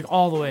going like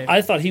all the way.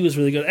 I thought he was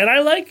really good, and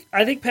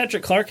I think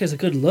Patrick Clark has a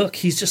good look.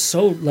 He's just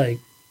so like.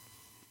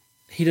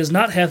 He does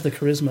not have the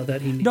charisma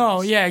that he needs.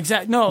 No, yeah,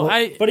 exactly. No,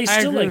 but he's I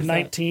still agree like with that.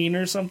 19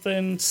 or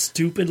something,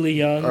 stupidly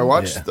young. I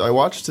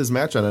watched his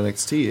match on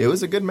NXT. It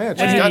was a good match.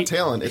 He's got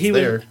talent. It's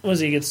there. He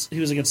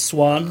was against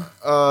Swan.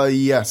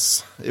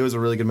 Yes, it was a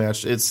really good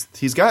match.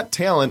 He's got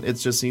talent.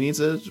 It's just he needs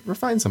to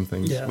refine some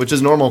things, Yeah. which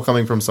is normal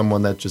coming from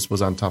someone that just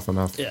was on Tough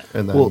Enough. Yeah.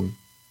 And then Well,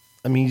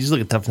 I mean, you just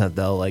look at Tough Enough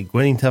though. Like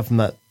winning Tough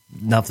Enough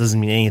doesn't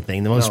mean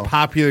anything. The most No.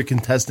 popular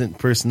contestant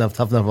person of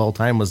Tough Enough of all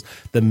time was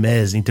The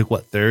Miz, and he took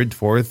what, 3rd,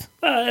 4th?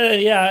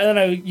 Yeah,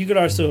 and you could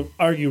also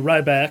argue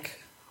Ryback.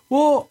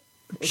 Well,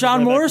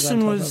 John Ryback Morrison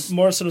on was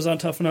Morrison was on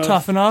Tough Enough.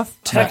 Tough Enough.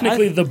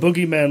 Technically, the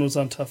Boogeyman was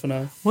on Tough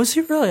Enough. Was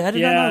he really? I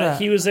did not know Yeah, that.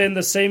 he was in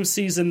the same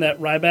season that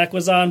Ryback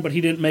was on, but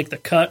he didn't make the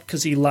cut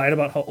because he lied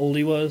about how old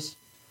he was.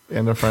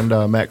 and a friend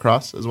Matt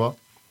Cross as well.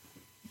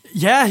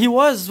 Yeah, he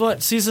was.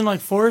 What, season like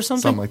 4 or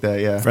something? Something like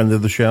that. Yeah. Friend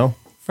of the show.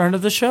 Friend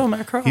of the show,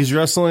 Matt Cross. He's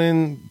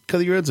wrestling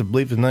Cody Rhodes, I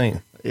believe, tonight.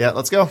 Yeah.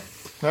 Let's go.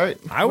 All right.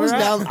 I was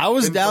down. I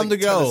was In, down like,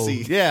 to go.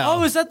 Tennessee. Yeah.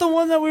 Oh, is that the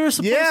one that we were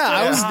supposed to? Yeah,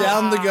 I was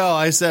down to go.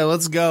 I said,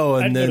 "Let's go,"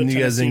 and I'd go then to you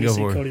guys Tennessee didn't go to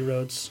see for it. Cody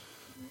Rhodes.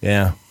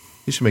 Yeah,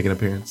 He should make an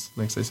appearance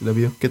next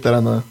ICW. Get that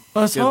on the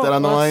Let's get hope. that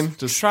on the Let's line.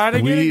 Just try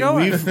to get it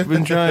going. we've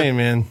been trying,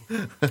 man.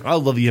 I'd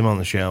love to get him on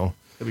the show.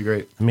 that'd be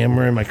great. I mean, I'm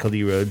wearing my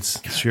Cody Rhodes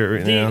shirt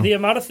right now. The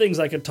amount of things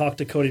I could talk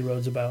to Cody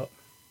Rhodes about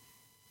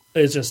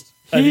is just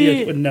I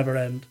think it would never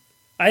end.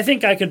 I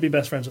think I could be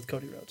best friends with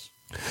Cody Rhodes.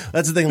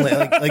 That's the thing.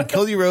 Like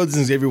Cody Rhodes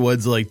and Xavier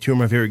Woods are like two of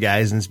my favorite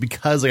guys, and it's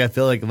because like I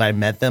feel like if I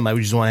met them, I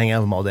would just want to hang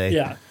out with them all day.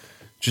 Yeah.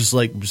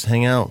 Just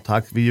hang out,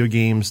 talk video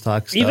games,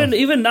 talk stuff.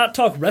 Even not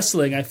talk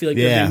wrestling, I feel like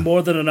Yeah. there'd be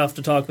more than enough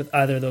to talk with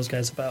either of those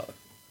guys about.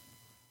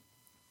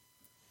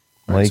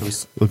 Like,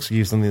 looks like you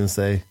have something to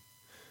say.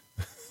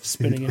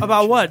 Spinning in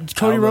About what?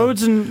 Cody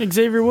Rhodes and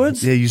Xavier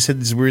Woods? Yeah, you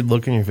said this weird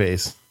look in your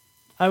face.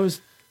 I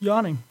was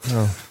yawning.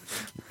 Oh,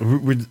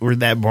 we're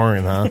that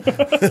boring, huh?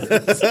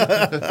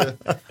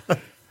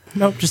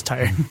 Nope, just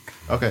tired.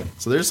 Okay,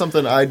 so there's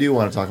something I do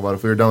want to talk about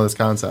if we were done with this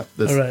concept.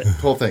 This All right.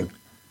 whole thing.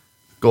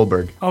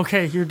 Goldberg.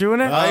 Okay, you're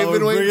doing it? I've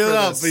been waiting bring for it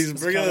up. this. Please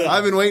bring it up.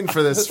 I've been waiting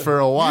for this for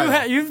a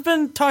while. You've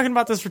been talking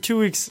about this for 2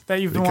 weeks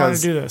that you've been wanting to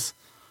Because- do this.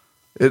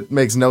 It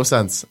makes no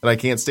sense, and I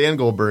can't stand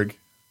Goldberg.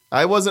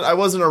 I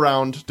wasn't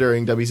around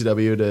during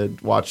WCW to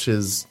watch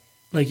his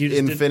Like you just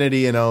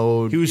Infinity and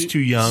He was too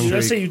young. Did I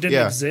say you didn't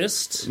Yeah.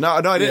 exist? No,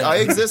 I didn't. I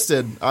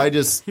existed. I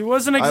just He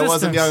wasn't I existence.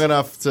 wasn't young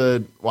enough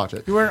to watch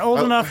it. You weren't old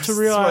enough to That's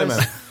what I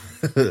realize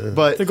meant.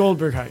 But the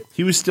Goldberg hype.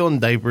 He was still in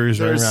diapers,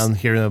 running There's- around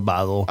here in a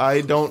bottle.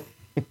 I don't.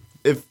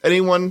 If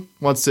anyone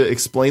wants to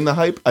explain the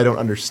hype, I don't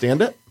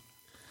understand it,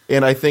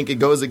 and I think it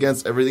goes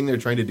against everything they're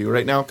trying to do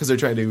right now because they're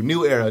trying to do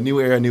new era,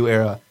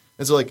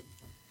 and so like,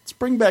 let's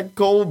bring back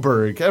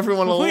Goldberg.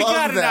 Everyone will We love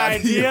got an that.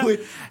 idea.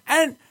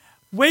 And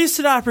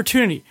wasted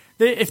opportunity.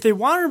 If they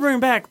wanted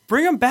to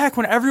bring him back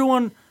when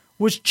everyone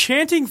was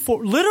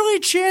literally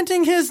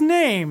chanting his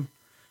name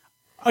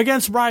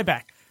against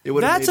Ryback.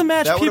 would've That's made- a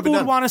match that would've people been would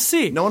done. want to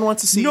see. No one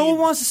wants to see. No one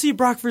wants to see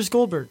Brock versus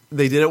Goldberg.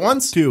 They did it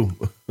once. Two.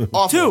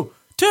 Awful.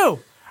 Two.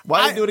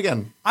 Why did they do it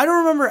again? I don't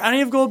remember any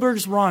of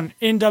Goldberg's run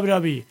in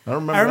WWE. I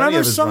don't remember any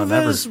of his some run,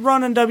 of his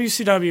run in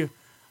WCW.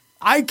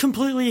 I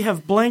completely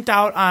have blanked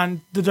out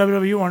on the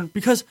WWE one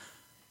because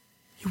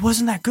he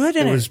wasn't that good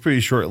in It it. was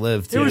pretty short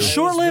lived. It was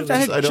short-lived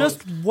and I it don't-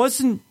 just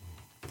wasn't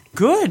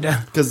good.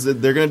 Because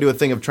they're going to do a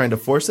thing of trying to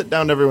force it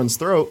down everyone's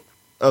throat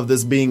of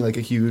this being like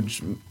a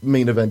huge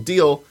main event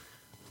deal.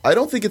 I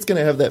don't think it's going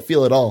to have that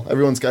feel at all.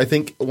 I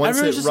think once Everyone's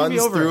it just gonna be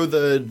runs over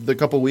through the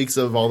couple weeks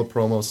of all the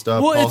promo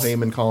stuff, Well, Paul it's-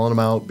 Heyman calling him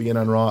out, being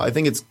on Raw, I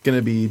think it's going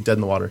to be dead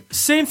in the water.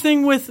 Same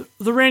thing with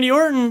the Randy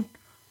Orton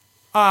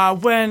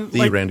when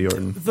The Randy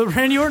Orton. the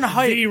Randy Orton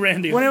hype The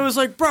Randy when it Orton. was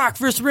like Brock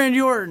versus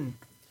Randy Orton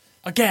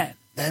again.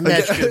 That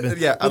match could have been.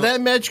 Yeah, Well,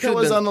 that match that could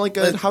was been on like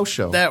a house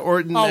show. That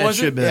Orton Oh, match was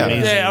should have it? been Yeah.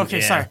 amazing. Yeah,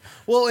 okay, sorry.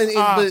 Well,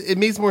 but it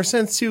makes more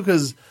sense too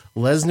because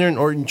Lesnar and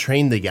Orton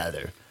trained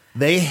together.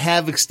 They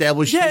have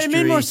established Yeah, it history.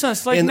 made more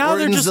sense. Like, and now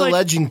they're Orton's just the like-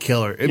 legend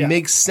killer. It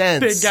makes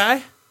sense.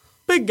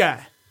 Big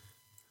guy.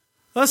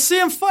 Let's see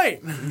him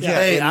fight.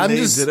 Hey, and I'm they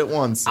just did it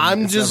once. and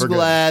I'm it's just never good.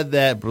 glad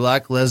that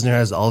Brock Lesnar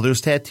has all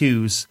those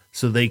tattoos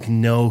so they can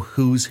know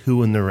who's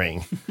who in the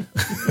ring.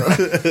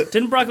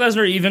 Didn't Brock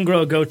Lesnar even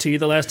grow a goatee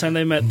the last time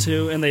they met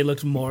too, and they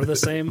looked more the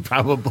same?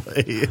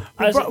 Probably.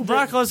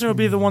 Brock Lesnar will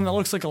be the one that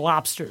looks like a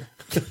lobster.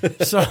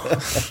 So,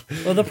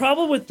 Well, the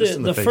problem with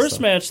in the the face, first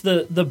though. match,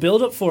 the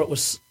build up for it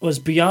was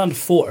beyond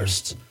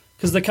forced.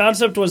 Because the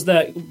concept was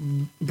that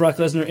Brock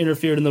Lesnar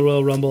interfered in the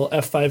Royal Rumble,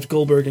 F5'd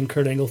Goldberg, and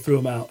Kurt Angle threw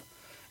him out.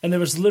 And there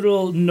was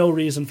literal no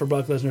reason for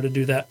Brock Lesnar to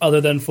do that other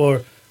than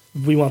for,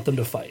 we want them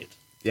to fight.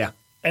 Yeah.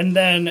 And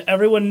then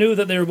everyone knew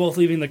that they were both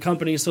leaving the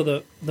company,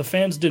 so the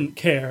fans didn't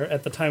care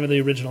at the time of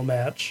the original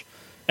match.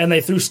 And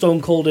they threw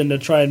Stone Cold in to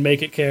try and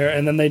make it care,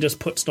 and then they just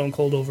put Stone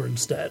Cold over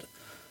instead.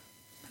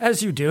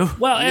 as you do.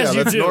 Well, as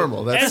you that's do.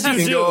 normal. That's- as you you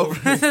can do. go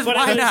over- But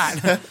Why it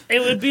was- not? It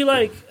would be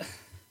like,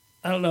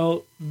 I don't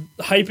know,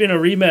 hyping a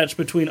rematch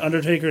between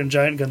Undertaker and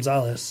Giant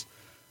Gonzalez.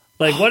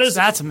 Like, what is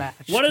That's a match.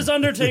 What is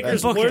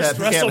Undertaker's Book it. worst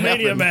That can't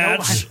WrestleMania happen.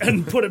 match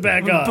and put it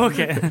back on? Book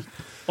it.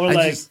 Or I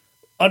like just-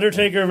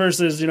 Undertaker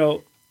versus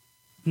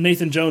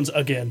Nathan Jones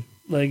again.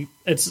 Like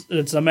it's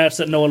a match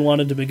that no one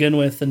wanted to begin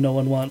with and no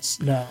one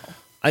wants now.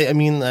 I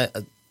mean,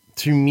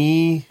 to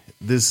me,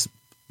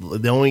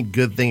 the only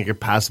good thing that could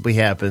possibly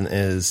happen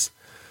is,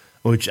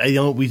 which I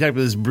don't. We talked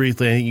about this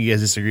briefly. I think you guys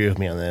disagree with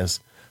me on this,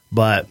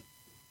 but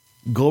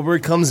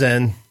Goldberg comes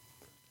in,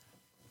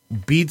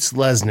 beats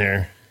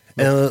Lesnar,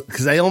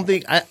 because I don't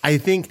think I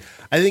think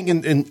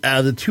in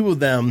the two of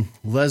them,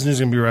 Lesnar's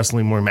going to be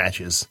wrestling more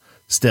matches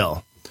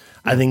still.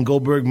 I think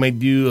Goldberg might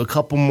do a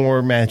couple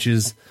more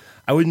matches.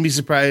 I wouldn't be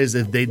surprised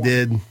if they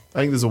did. I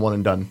think this is a one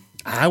and done.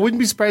 I wouldn't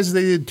be surprised if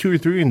they did 2 or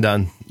 3 and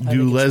done. Do think it's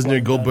one Lesnar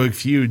and Goldberg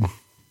feud.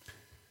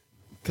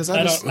 Because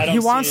I don't He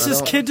wants see it.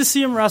 his kid to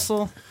see him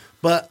wrestle.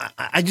 But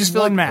I just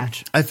feel One like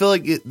match. I feel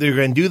like they're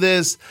going to do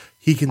this.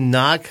 He can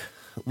knock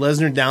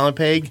Lesnar down a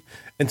peg,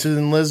 and so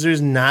then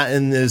Lesnar's not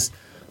in this.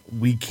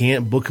 We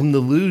can't book him to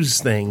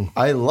lose thing.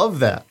 I love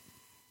that.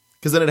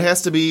 Because then it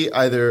has to be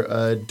either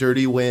a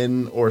dirty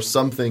win or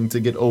something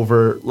to get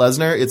over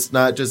Lesnar. It's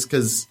not just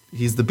because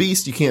he's the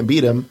beast, you can't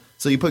beat him.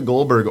 So you put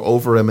Goldberg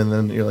over him, and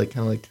then you're like,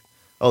 kind of like,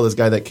 oh, this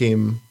guy that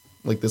came,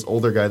 like this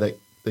older guy that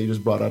they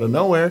just brought out of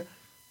nowhere,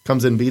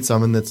 comes in, beats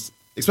him, and that's,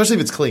 especially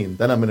if it's clean,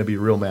 then I'm going to be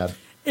real mad.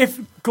 If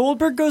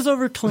Goldberg goes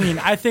over clean,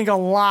 I think a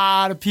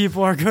lot of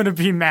people are going to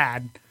be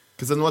mad.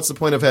 Because then what's the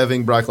point of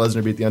having Brock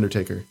Lesnar beat The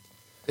Undertaker?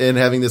 And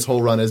having this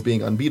whole run as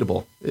being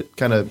unbeatable? It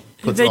kind of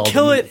puts They all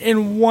kill the- it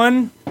in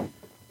one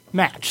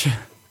match.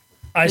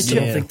 I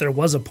still Yeah. think there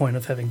was a point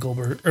of having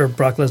Goldberg or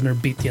Brock Lesnar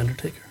beat the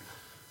Undertaker.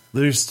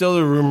 There's still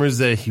the rumors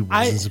that he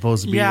wasn't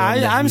supposed to be. yeah,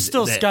 the one, that I'm he-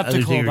 still that skeptical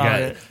Undertaker about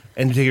got- it.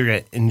 Undertaker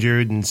got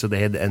injured, and so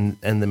they had to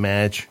end the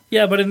match.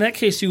 Yeah, but in that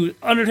case,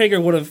 Undertaker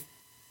would have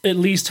at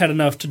least had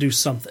enough to do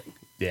something.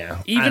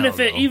 Yeah, Even if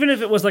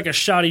it was like a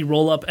shoddy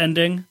roll up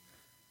ending.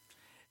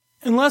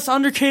 Unless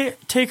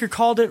Undertaker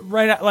called it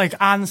right at, like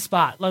on the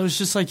spot. It was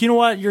just like, you know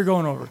what, you're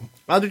going over.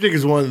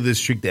 Undertaker's wanted this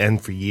streak to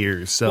end for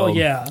years. So Well,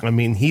 yeah. I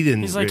mean, he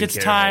didn't. He's like, really it's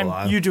care a whole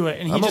lot. time, you do it.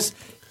 And he I'm just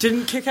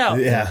didn't kick out.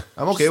 Yeah.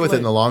 I'm okay with it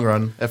in the long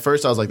run. At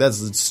first, I was like, that's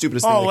the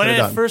stupidest thing Oh, they when could it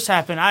have done. first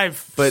happened,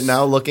 But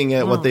now looking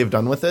at what they've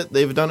done with it,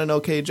 they've done an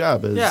okay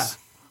job. Yeah.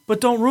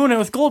 But don't ruin it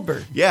with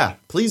Goldberg. Yeah,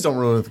 please don't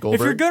ruin it with Goldberg.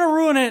 If you're going to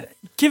ruin it,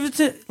 give it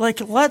to,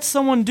 let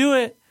someone do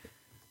it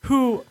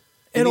who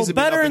It it'll needs to be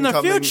better up in and the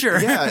coming. future.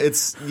 Yeah,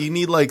 you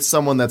need like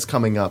someone that's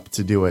coming up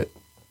to do it,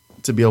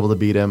 to be able to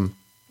beat him.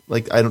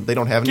 Like they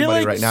don't have Get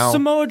anybody like right now.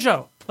 Samoa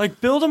Joe. Like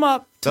build him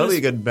up. to That'll be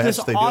a this- good match this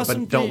if they do it,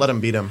 awesome but don't let him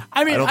beat him.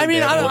 I mean, don't think they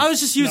have one. I was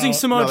just using No,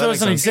 Samoa that Joe makes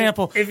as an sense.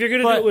 example. If you're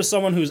going to but do it with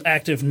someone who's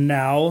active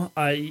now,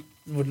 I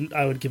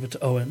would give it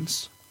to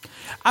Owens.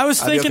 I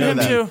was I'd be thinking okay him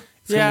with that. too.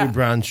 It's gonna Yeah. be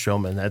Braun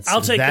Strowman.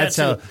 I'll take that's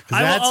that, how, too. 'cause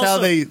I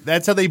will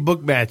that's how they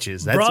book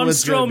matches. That's Braun what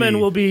it's gonna Strowman be.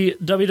 will be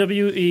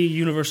WWE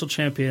Universal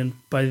Champion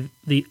by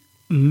the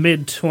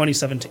mid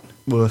 2017.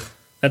 Ugh,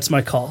 That's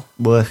my call.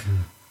 ugh.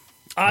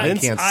 I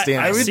can't stand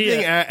it. see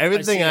it.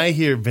 Everything see I it.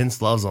 hear,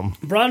 Vince loves him.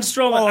 Braun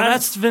Strowman. Oh, I'm-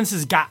 that's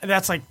Vince's guy.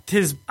 That's like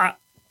his.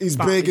 He's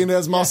big and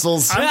has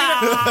muscles.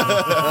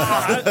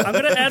 I'm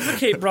going to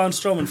advocate Braun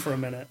Strowman for a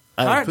minute.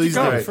 All right, Please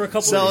go. do. For a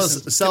couple Sell of us,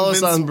 reasons. sell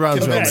us on Braun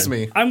convince Strowman.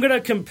 me. I'm going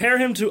to compare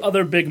him to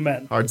other big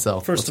men. Hard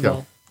sell. First Let's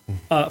of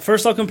all,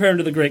 first I'll compare him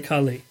to the Great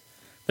Khali.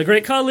 The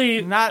Great Khali.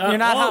 You're not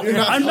helping.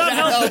 I'm not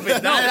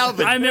helping.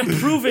 No, I'm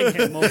improving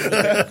him. Over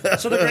there.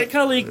 So the Great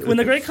Khali, when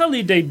the Great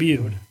Khali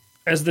debuted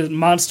as the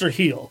monster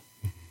heel,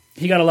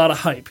 he got a lot of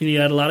hype and he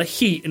had a lot of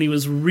heat, and he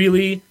was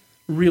really,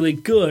 really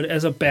good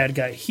as a bad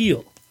guy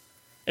heel.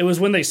 It was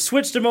when they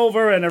switched him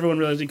over and everyone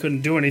realized he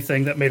couldn't do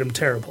anything that made him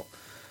terrible.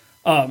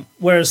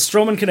 Whereas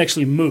Strowman can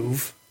actually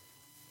move.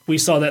 We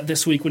saw that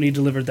this week when he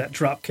delivered that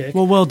drop kick.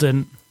 Well, Will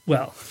didn't.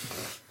 Well,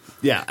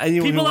 Yeah,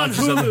 anyone People who on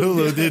watches on Hulu.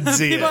 Hulu didn't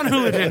see Keep on it.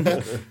 Hulu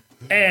didn't.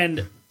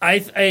 And I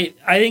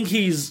think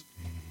he's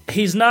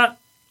not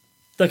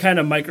the kind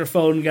of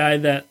microphone guy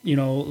that,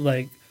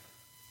 like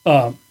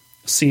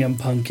CM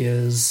Punk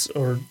is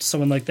or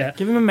someone like that.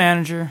 Give him a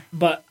manager.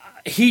 But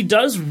he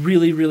does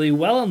really, really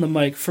well on the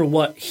mic for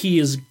what he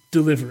is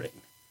delivering.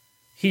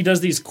 He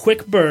does these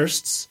quick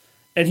bursts,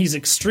 and he's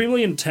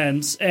extremely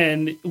intense,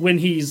 and when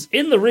he's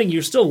in the ring,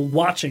 you're still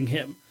watching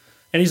him.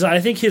 And I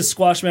think his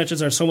squash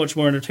matches are so much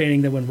more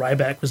entertaining than when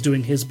Ryback was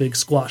doing his big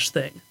squash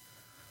thing.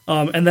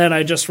 And then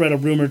I just read a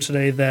rumor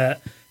today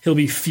that he'll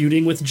be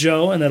feuding with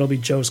Joe, and that'll be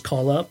Joe's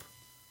call-up,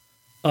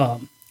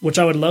 which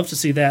I would love to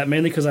see that,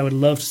 mainly because I would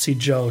love to see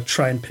Joe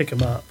try and pick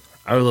him up.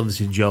 I would love to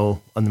see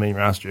Joe on the main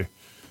roster.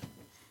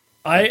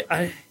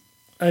 I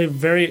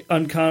very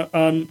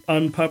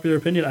unpopular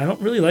opinion. I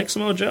don't really like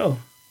Samoa Joe.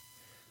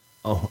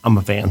 Oh, I'm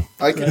a fan.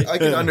 I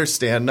can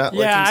understand not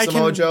liking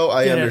Samoa Joe.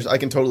 I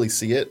can totally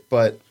see it,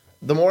 but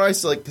the more I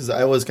see, because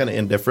I was kind of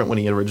indifferent when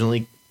he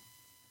originally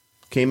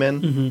came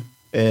in,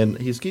 and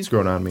he's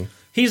grown on me.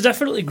 He's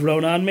definitely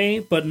grown on me,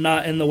 but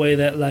not in the way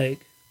that I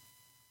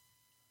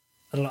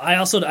don't know.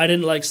 I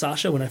didn't like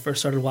Sasha when I first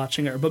started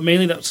watching her, but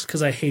mainly that's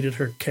because I hated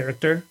her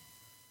character.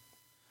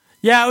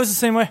 Yeah, it was the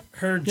same way.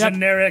 Her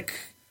generic.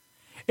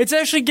 It's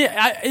actually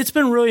it's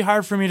been really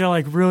hard for me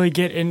to really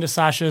get into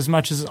Sasha as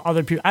much as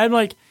other people.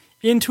 I'm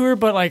into her,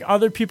 but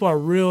other people are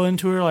real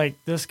into her, like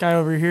this guy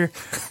over here.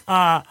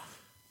 I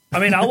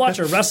mean, I'll watch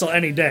her wrestle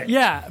any day.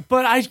 Yeah,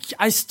 but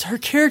her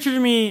character to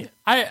me,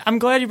 I'm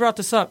glad you brought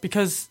this up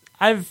because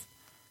I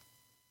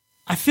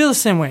feel the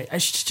same way. I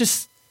should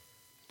just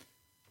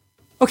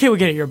okay, we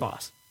get it. You're a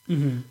boss.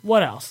 Mm-hmm.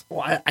 What else?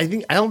 Well, I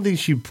don't think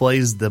she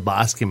plays the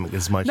boss gimmick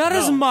as much. Not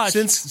as much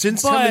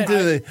since coming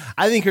to the.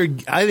 I think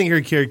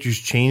her character's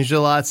changed a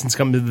lot since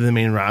coming to the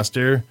main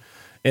roster,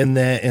 and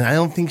I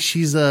don't think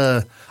she's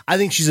a. I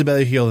think she's a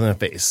better heel than a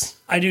face.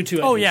 I do too.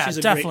 She's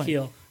a definitely great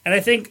heel, and I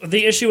think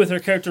the issue with her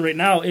character right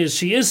now is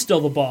she is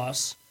still the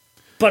boss,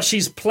 but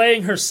she's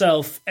playing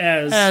herself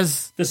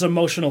as this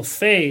emotional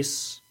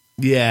face.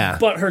 Yeah,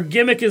 but her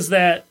gimmick is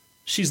that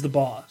she's the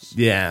boss.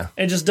 Yeah,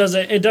 it just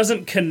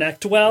doesn't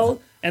connect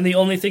well. And the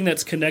only thing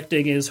that's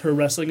connecting is her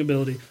wrestling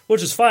ability,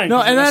 which is fine. No,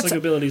 and her wrestling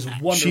ability is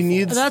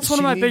wonderful. That's one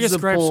of my biggest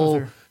gripes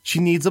with her. She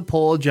needs to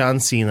pull John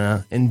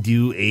Cena and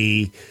do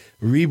a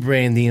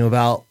rebranding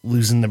without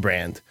losing the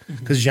brand.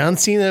 Because John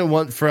Cena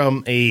went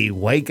from a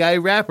white guy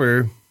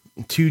rapper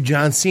to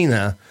John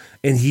Cena,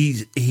 and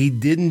he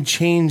didn't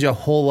change a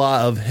whole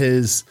lot of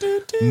his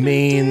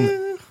main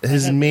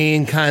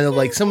kind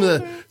of some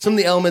of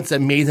the elements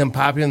that made him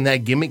popular in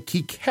that gimmick.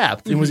 He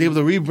kept and was able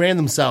to rebrand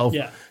himself.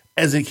 Yeah.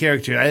 As a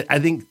character, I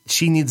think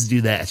she needs to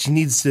do that. She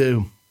needs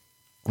to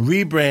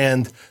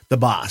rebrand the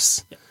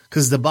boss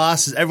because the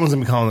boss is everyone's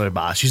gonna be calling her the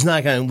boss. She's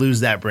not gonna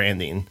lose that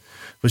branding,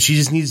 but she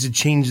just needs to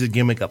change the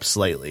gimmick up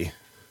slightly.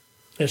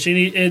 Yeah, she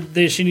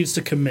needs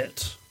to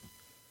commit,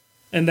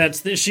 and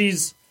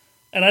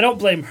and I don't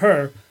blame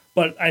her,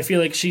 but I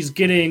feel like she's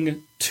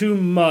getting too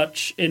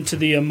much into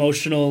the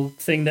emotional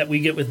thing that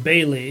we get with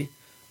Bayley,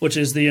 which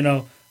is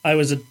I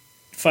was a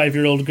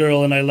 5-year-old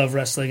girl and I love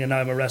wrestling and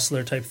I'm a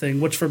wrestler type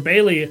thing, which for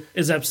Bayley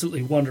is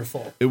absolutely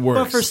wonderful. It works.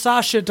 But for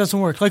Sasha, it doesn't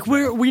work.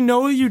 We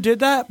know you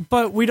did that,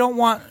 but we don't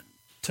want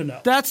to know.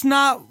 That's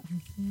not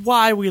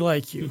why we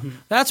like you. Mm-hmm.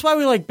 That's why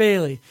we like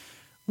Bayley.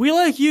 We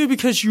like you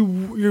because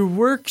your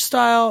work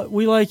style.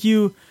 We like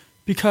you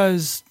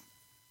because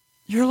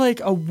you're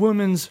like a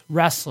women's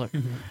wrestler.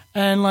 Mm-hmm.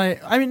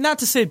 And not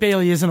to say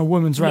Bayley isn't a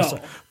women's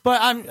wrestler,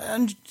 but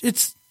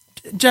it's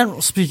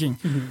general speaking.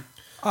 Mm-hmm.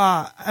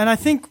 And I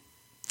think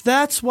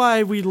that's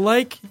why we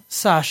like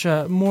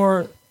Sasha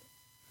more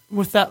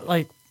with that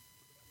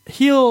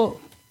heel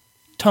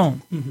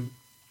tone. Mm-hmm.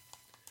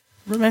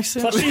 That makes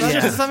sense.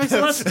 Does that make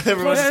sense?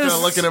 Everyone's just kind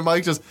of looking at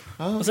Mike just.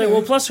 Oh,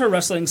 okay. Plus her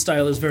wrestling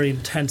style is very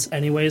intense,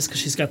 anyways,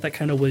 because she's got that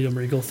kind of William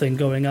Regal thing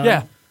going on.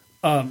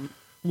 Yeah.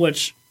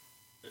 Which,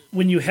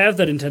 when you have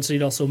that intensity,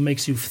 it also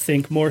makes you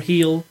think more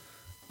heel.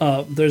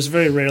 There's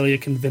very rarely a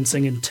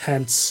convincing,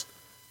 intense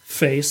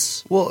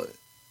face. Well.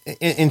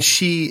 And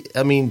she's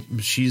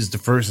the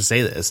first to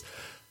say this.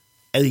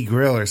 Eddie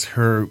Guerrero is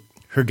her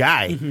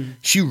guy. Mm-hmm.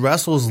 She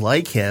wrestles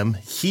like him.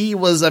 He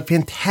was a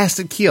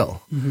fantastic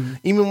heel. Mm-hmm.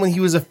 Even when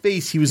he was a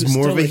face, he was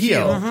more of a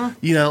heel. Uh-huh.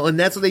 And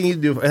that's what they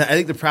need to do. I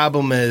think the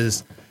problem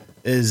is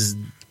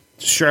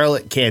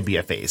Charlotte can't be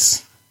a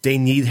face. They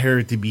need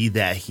her to be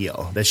that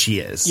heel that she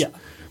is. Yeah.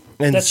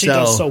 And that she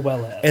does so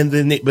well at. And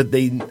then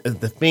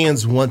the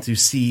fans want to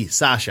see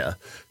Sasha.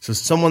 So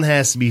someone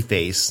has to be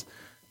face.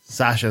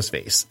 Sasha's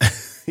face.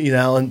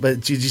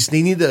 But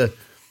they need to.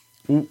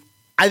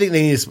 I think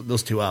they need to split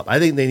those two up. I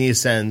think they need to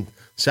send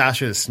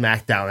Sasha to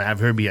SmackDown and have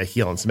her be a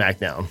heel on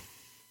SmackDown.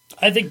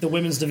 I think the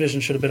women's division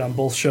should have been on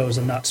both shows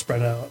and not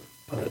spread out.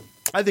 But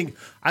I think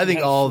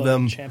all of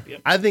them.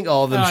 I think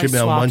all of them should be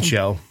on one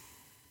show.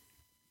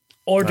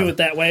 Or do it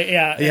that way,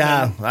 yeah.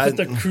 Yeah, put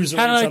the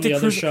cruiserweights on the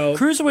other show.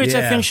 Cruiserweights,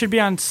 I think, should be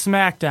on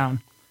SmackDown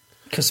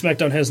because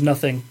SmackDown has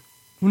nothing.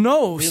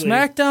 No, really.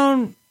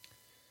 SmackDown.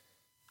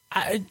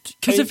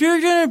 Because if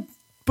you're gonna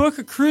book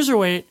a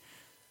cruiserweight,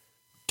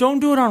 don't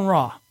do it on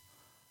Raw.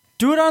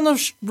 Do it on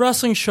the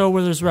wrestling show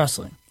where there's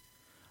wrestling.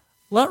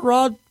 Let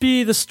Raw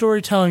be the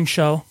storytelling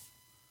show.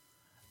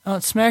 And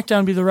let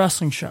SmackDown be the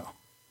wrestling show.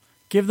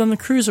 Give them the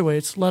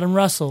cruiserweights. Let them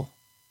wrestle.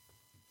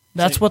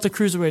 That's what the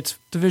cruiserweights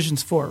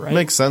division's for, right?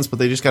 Makes sense, but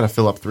they just got to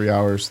fill up 3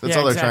 hours. That's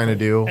all they're trying to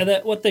do. And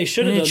that what they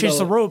should have You done. chase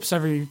the ropes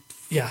every.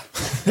 Yeah,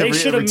 they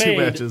should have every 2 made.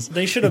 matches.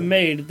 They should have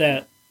made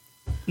that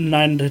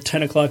 9 to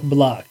 10 o'clock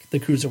block the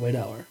cruiserweight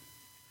hour.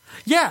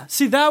 Yeah,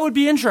 see, that would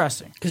be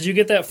interesting. Because you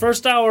get that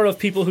first hour of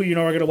people who you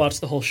know are going to watch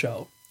the whole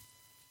show.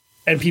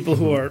 And people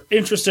who are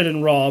interested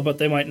in Raw, but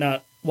they might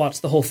not watch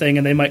the whole thing,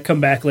 and they might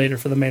come back later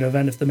for the main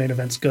event if the main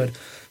event's good.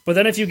 But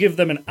then if you give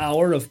them an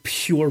hour of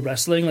pure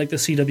wrestling like the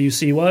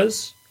CWC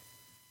was,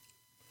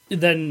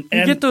 then...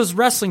 You get those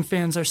wrestling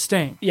fans are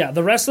staying. Yeah,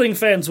 the wrestling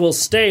fans will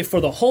stay for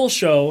the whole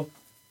show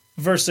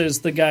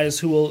versus the guys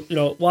who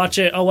will, watch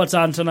it. Oh, what's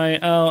on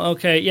tonight? Oh,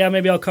 okay. Yeah,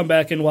 maybe I'll come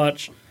back and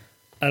watch,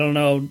 I don't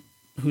know,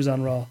 who's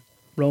on Raw?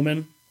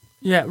 Roman?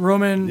 Yeah,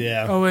 Roman,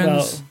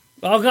 Owens.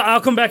 Well, I'll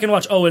come back and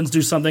watch Owens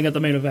do something at the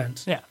main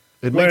event. Yeah.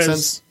 It makes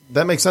sense.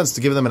 That makes sense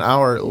to give them an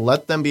hour.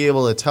 Let them be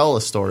able to tell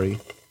a story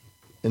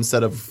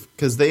instead of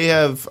because they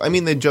have. I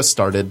mean, they just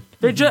started.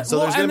 They just so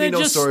there's going to be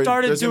no story.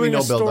 There's going to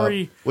be no build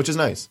up, which is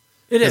nice.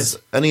 It is.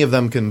 Any of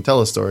them can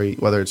tell a story,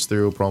 whether it's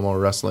through promo or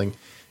wrestling.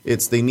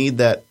 They need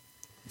that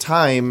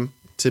time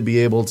to be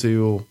able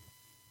to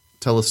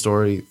tell a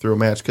story through a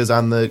match. Because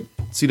on the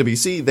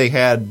CWC, they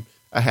had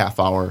a half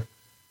hour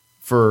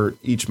for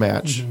each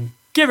match,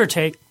 give or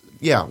take.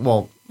 Yeah.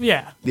 Well.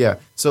 Yeah. Yeah.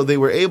 So they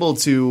were able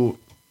to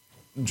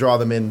draw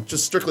them in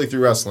just strictly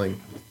through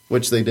wrestling,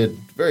 which they did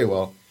very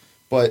well.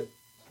 But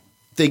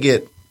they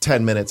get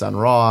 10 minutes on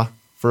Raw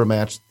for a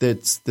match they're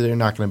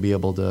not going to be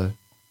able to.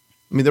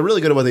 I mean, they're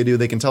really good at what they do.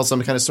 They can tell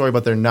some kind of story,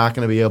 but they're not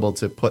going to be able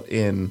to put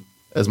in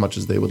as much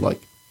as they would like.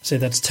 Say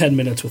that's 10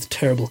 minutes with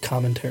terrible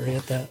commentary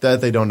at that.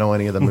 That they don't know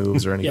any of the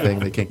moves or anything.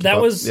 They can't keep that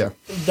up. was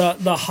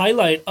the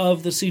highlight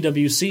of the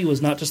CWC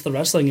was not just the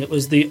wrestling, it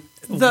was the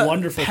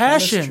wonderful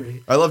passion.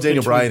 chemistry. I love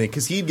Daniel Bryan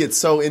because he'd get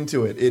so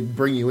into it. It'd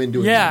bring you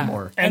into it even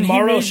more. And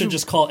Morrow should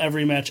just call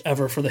every match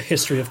ever for the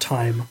history of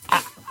time.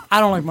 I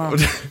don't like Morrow.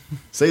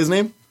 Say his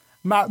name?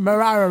 Mauro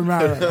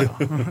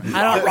Ronaldo.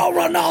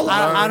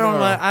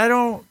 I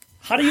don't.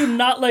 How do you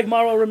not like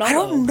Mauro Ronaldo? I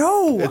don't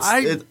know.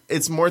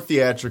 It's more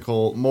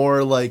theatrical,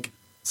 more like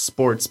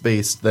sports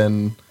based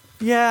than.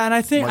 Yeah, and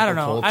I think Michael I don't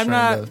know. Cole I'm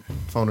trying not. to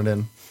phone it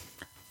in.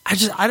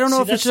 I don't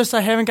know if it's just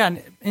I haven't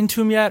gotten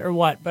into him yet or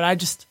what, but I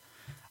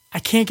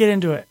can't get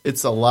into it.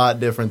 It's a lot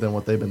different than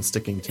what they've been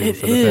sticking to. It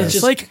for the is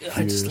past like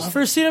few years.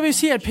 for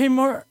CWC, I'd pay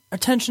more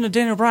attention to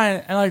Daniel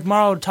Bryan and like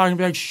Morrow talking,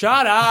 be like,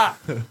 "Shut up."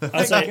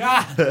 I'll say,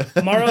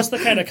 Morrow's the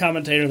kind of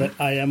commentator that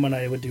I am when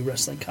I would do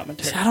wrestling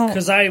commentary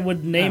because I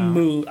would name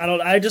move.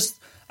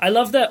 I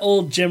love that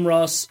old Jim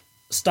Ross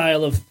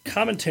style of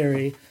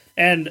commentary,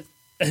 and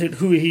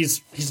who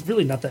he's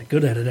really not that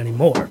good at it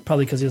anymore.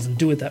 Probably because he doesn't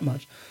do it that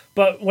much.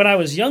 But when I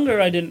was younger,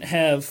 I didn't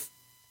have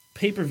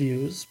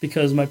pay-per-views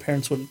because my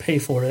parents wouldn't pay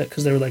for it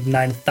because they were like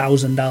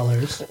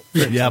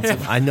 $9,000.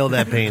 Yep, I know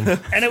that pain.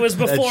 And it was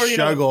before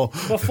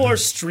before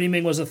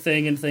streaming was a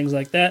thing and things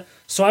like that.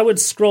 So I would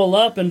scroll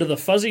up into the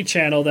fuzzy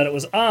channel that it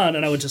was on,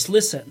 and I would just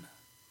listen.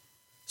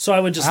 So I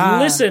would just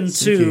listen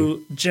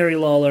to Jerry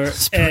Lawler,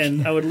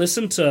 and I would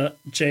listen to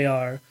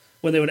JR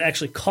when they would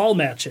actually call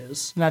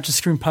matches, not just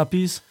scream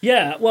puppies.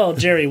 Yeah, well,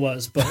 Jerry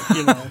was, but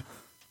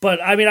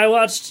but I mean, I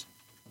watched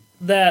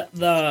that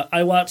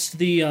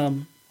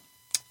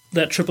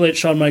Triple H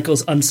Shawn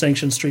Michaels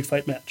unsanctioned street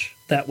fight match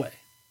that way,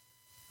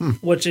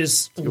 which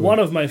is one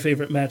of my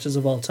favorite matches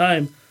of all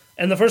time.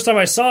 And the first time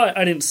I saw it,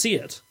 I didn't see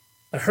it;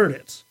 I heard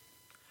it.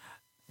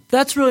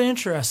 That's really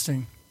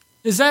interesting.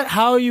 Is that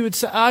how you would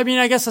say? I mean,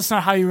 I guess that's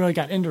not how you really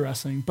got into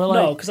wrestling, but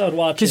no, because I would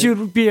watch it because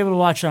you'd be able to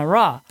watch it on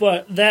Raw.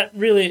 But that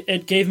really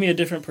it gave me a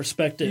different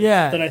perspective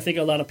than I think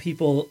a lot of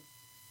people.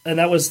 And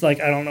that was like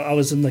I don't know. I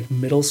was in like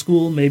middle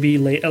school, maybe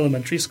late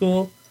elementary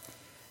school.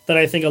 That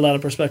I think a lot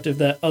of perspective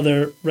that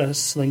other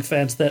wrestling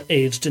fans that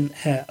age didn't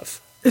have.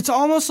 It's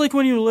almost like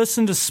when you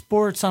listen to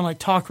sports on like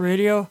talk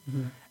radio.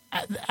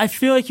 Mm-hmm. I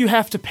feel like you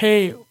have to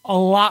pay a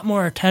lot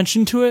more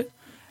attention to it,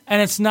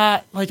 and it's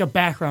not like a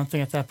background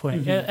thing at that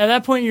point. Mm-hmm. At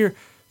that point, you're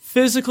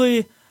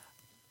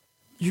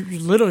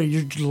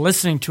literally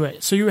listening to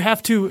it, so you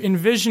have to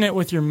envision it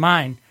with your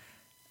mind,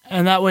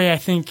 and that way, I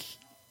think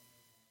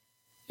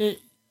it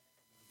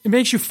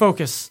makes you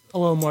focus a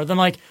little more than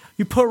like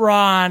you put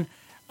Raw on.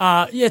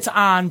 It's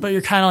on, but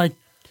you're kind of like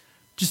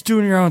just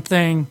doing your own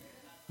thing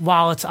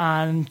while it's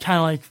on, kind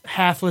of like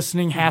half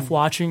listening, half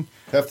watching.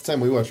 Half the time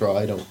we watch Raw,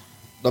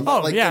 I'm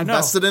not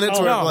invested in it.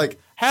 So I'm like,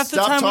 half the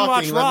stop time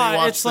talking, we watch Raw, let me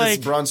watch it's this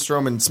like Braun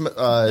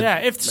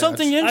Strowman. If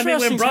something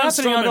interesting is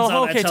happening, I'll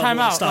go, okay, time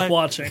out. Stop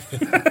watching.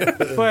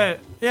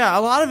 But yeah,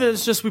 a lot of it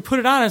is just we put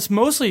it on. It's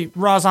mostly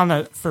Raw's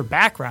on for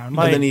background,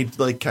 and then you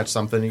like catch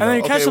something, and then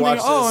you catch something.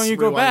 Watch and you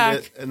go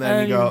back, and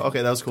then you go,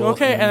 okay, that was cool.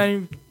 Okay, and then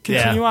you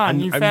continue on.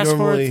 You fast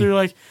forward through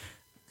like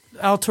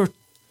El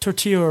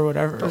tortilla or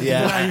whatever.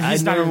 Yeah, I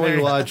He's not even normally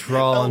there. watch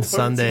Raw on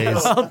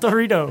Sundays. El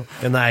Dorito.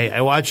 And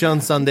I watch it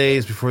on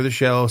Sundays before the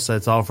show, so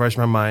it's all fresh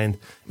in my mind.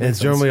 And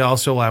it's normally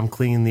also while I'm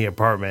cleaning the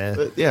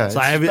apartment. Yeah, so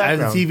I have the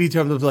background. TV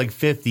turned up to like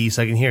 50,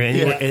 so I can hear it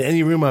in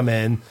any room I'm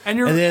in.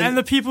 And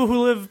the people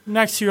who live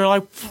next to you are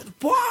like,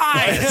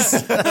 why?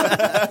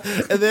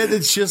 And then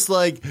it's just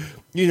like,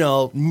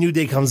 New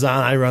Day comes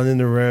on, I run in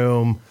the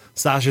room.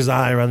 Sasha's on,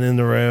 I run in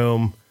the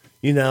room.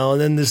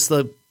 And then this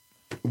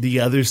the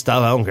other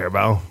stuff I don't care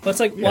about. But it's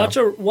like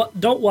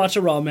don't watch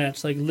a Raw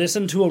match. Like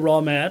listen to a Raw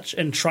match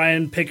and try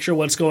and picture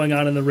what's going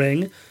on in the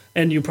ring,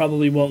 and you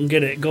probably won't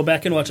get it. Go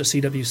back and watch a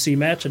CWC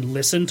match and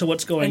listen to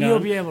what's going on, you'll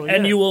be able to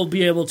and you will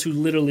be able to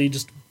literally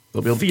just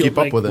They'll be able to feel keep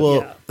up with it.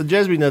 Well, the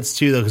drives me nuts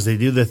too, though, because they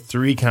do the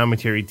 3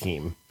 commentary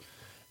team,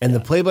 and the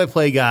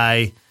play-by-play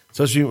guy,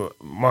 especially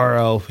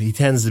Morrow, he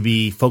tends to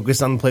be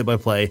focused on the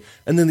play-by-play,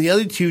 and then the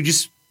other 2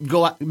 just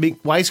go out,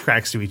 make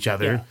wisecracks to each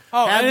other. Yeah.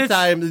 Oh, half and the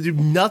time they do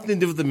nothing to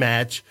do with the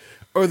match,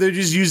 or they're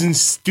just using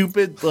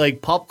stupid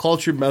like pop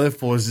culture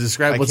metaphors to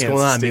describe what's going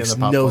on. It makes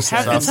no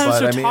sense. Half the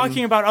time they're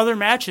talking about other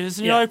matches,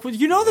 and you're like, well,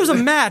 there's a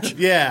match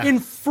in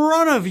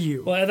front of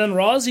you. Well, and then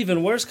Raw's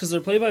even worse because their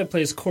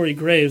play-by-play is Corey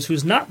Graves,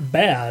 who's not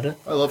bad.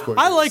 I love Corey.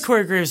 I like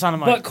Corey Graves on the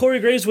mic. But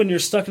Corey Graves, when you're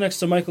stuck next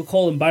to Michael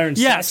Cole and Byron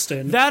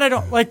Saxton, that I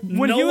don't like.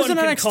 When he was in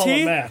can call a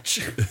NXT,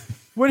 match.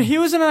 when he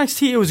was in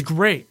NXT, it was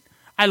great.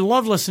 I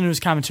loved listening to his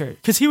commentary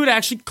because he would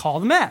actually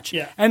call the match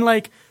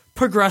and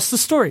progress the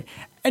story.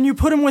 And you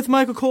put him with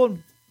Michael Cole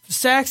and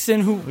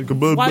Saxton,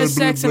 why is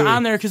Saxton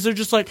on there? Because they're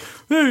just like,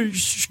 hey,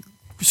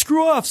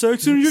 screw off,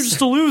 Saxton, you're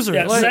just a loser.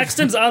 Yeah,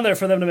 Saxton's on there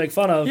for them to make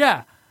fun of.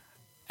 Yeah.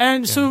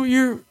 And so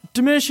you're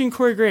diminishing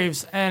Corey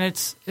Graves, and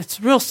it's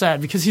real sad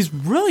because he's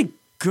really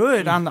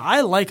good on I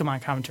like him on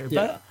commentary.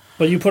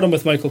 But you put him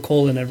with Michael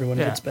Cole and everyone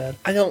gets bad.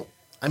 I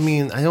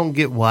don't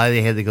get why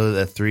they had to go to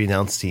that 3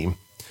 announce team.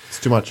 It's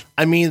too much.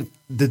 I mean,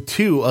 the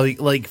 2,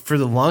 like for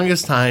the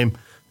longest time,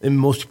 in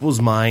most people's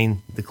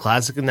mind, the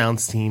classic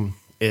announce team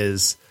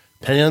is,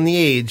 depending on the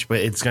age, but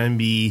it's going to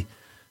be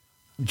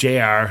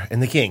JR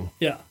and the King.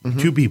 Yeah.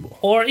 2 people.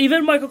 Or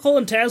even Michael Cole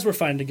and Taz were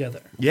fine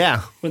together.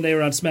 Yeah. When they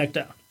were on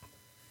SmackDown.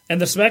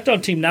 And the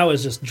SmackDown team now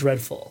is just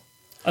dreadful.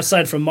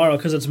 Aside from Morrow,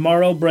 because it's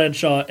Morrow,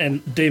 Bradshaw,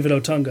 and David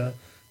Otunga.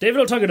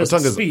 David Otunga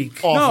doesn't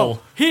speak.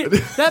 Awful. No,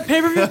 that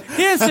pay-per-view, he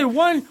didn't say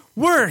one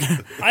word.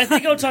 I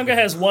think Otunga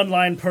has 1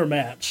 line per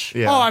match.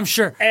 Yeah. Oh, I'm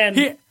sure.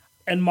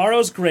 And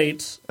Morrow's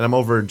great. And I'm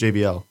over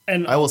JBL.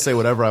 And I will say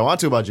whatever I want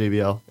to about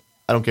JBL.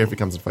 I don't care if he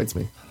comes and fights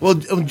me. Well,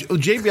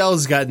 JBL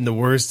has gotten the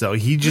worst, though.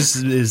 He just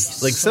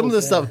is like some of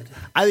the stuff.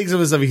 I think some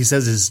of the stuff he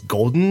says is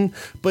golden,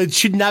 but it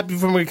should not be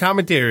from a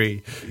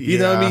commentary. You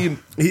know what I mean?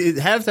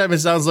 Halftime, it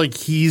sounds like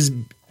he's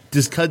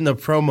just cutting a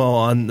promo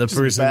on the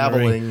person,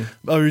 babbling,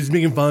 or he's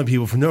making fun of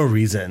people for no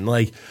reason.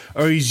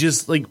 Or he's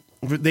just like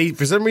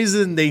for some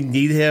reason they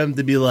need him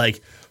to be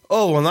like,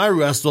 oh, when I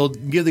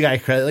wrestled, give the guy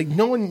credit. Like,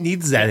 no one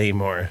needs that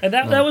anymore. And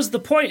that was the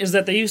point, is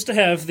that they used to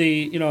have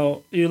you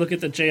look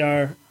at the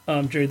JR,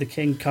 Jerry the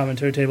King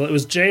commentary table. It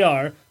was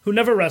JR, who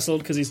never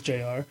wrestled because he's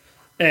JR.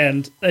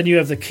 And then you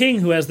have the King,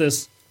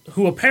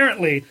 who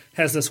apparently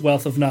has this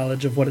wealth of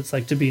knowledge of what it's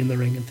like to be in the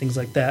ring and things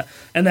like that.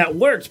 And that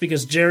worked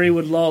because Jerry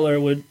Lawler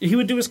would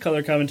do his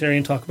color commentary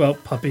and talk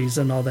about puppies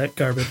and all that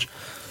garbage.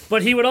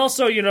 But he would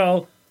also,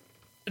 JR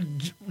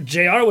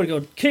would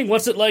go, King,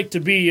 what's it like to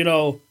be, in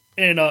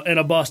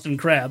a Boston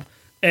Crab?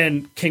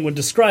 And King would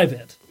describe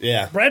it.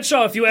 Yeah.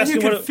 Bradshaw, if you ask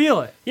him, you could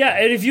feel it. Yeah,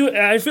 and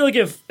I feel like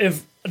if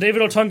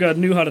David Otunga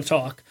knew how to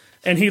talk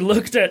and he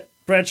looked at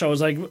Bradshaw, was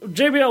like,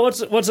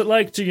 JBL, what's it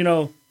like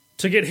to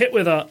to get hit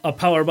with a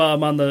power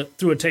bomb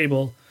through a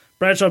table?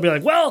 Bradshaw would be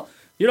like, well,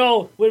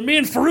 when me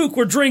and Farouk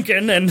were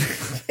drinking, and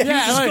just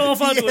go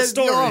off onto a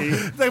story.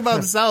 Think about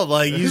himself,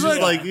 he's just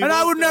like, and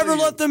I would never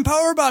let them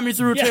powerbomb me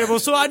through a table,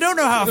 so I don't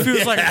know how it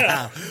feels like.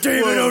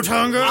 David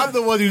Otunga. I'm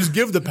the one who's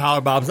give the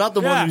power bombs, not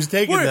the one who's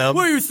taking them.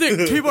 What do you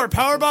think? People are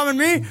powerbombing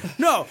me?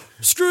 No,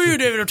 screw you,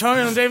 David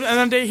Otunga.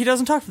 And then he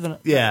doesn't talk for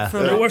the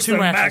for it works 2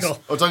 matches.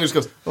 Otunga just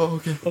goes, oh,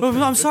 okay.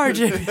 I'm sorry,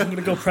 JB. I'm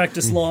gonna go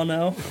practice law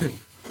now.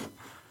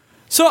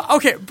 So,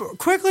 okay,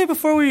 quickly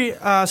before we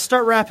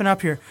start wrapping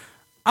up here,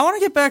 I want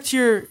to get back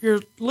to your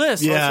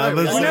list. Yeah,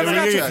 we never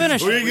got to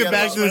finish. We're going to get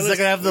back to the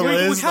second half of the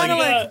list.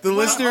 The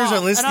listeners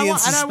are listening in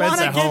suspense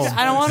at home.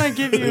 I don't want to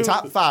give you...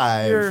 top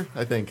 5,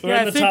 I think. We're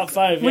in the top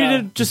 5, We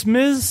did just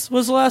Miz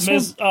was the last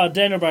one?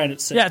 Daniel Bryan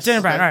at 6. Yeah,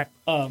 Daniel Bryan,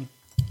 all right.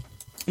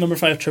 Number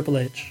 5, Triple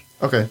H.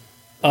 Okay,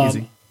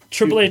 easy.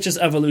 Triple H's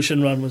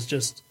Evolution run was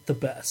just the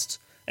best.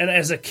 And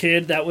as a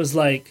kid, that was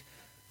like,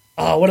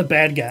 oh, what a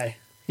bad guy.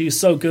 He was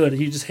so good.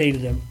 You just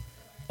hated him.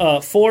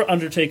 4,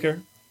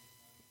 Undertaker.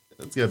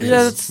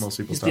 That's most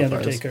people's top the 5s.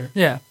 Undertaker.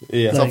 Yeah.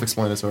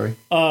 Self-explanatory.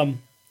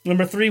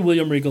 Number 3,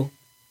 William Regal.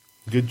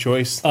 Good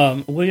choice.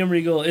 William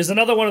Regal is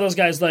another one of those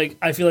guys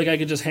I feel like I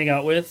could just hang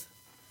out with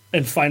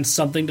and find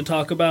something to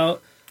talk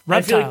about.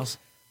 Reptiles.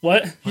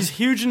 What? He's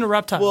huge into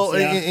reptiles. Well,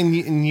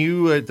 and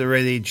you were at the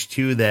right age,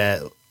 too,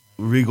 that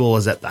Regal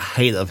was at the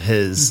height of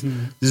his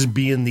just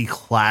being the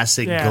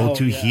classic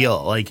go-to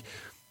heel.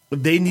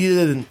 If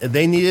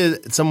they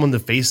needed someone to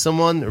face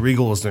someone,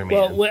 Regal was their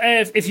man. Well,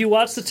 if you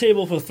watch the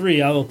Table for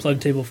Three, I will plug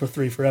Table for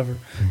Three forever.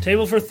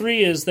 Table for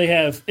Three is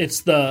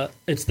it's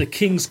the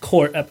King's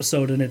Court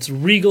episode, and it's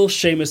Regal,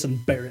 Sheamus,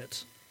 and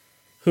Barrett,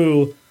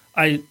 who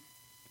I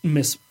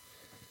miss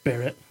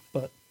Barrett,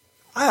 but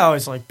I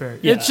always like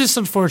Barrett. Yeah. It's just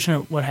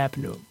unfortunate what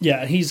happened to him.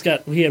 yeah, he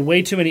had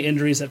way too many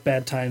injuries at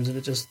bad times, and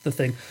it's just the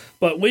thing.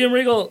 But William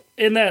Regal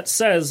in that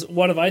says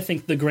one of, I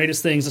think, the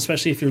greatest things,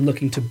 especially if you're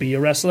looking to be a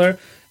wrestler,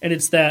 and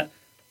it's that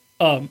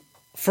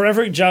for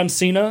every John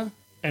Cena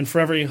and for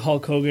every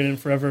Hulk Hogan and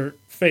for every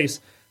face,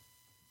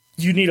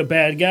 you need a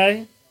bad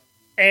guy.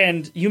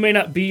 And you may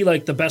not be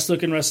like the best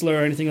looking wrestler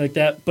or anything like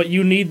that, but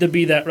you need to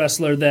be that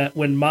wrestler that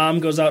when mom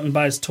goes out and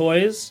buys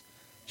toys,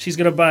 she's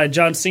going to buy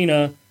John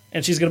Cena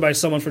and she's going to buy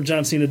someone for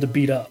John Cena to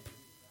beat up.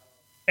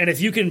 And if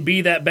you can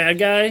be that bad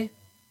guy,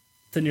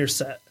 then you're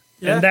set.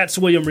 Yeah. And that's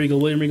William Regal.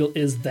 William Regal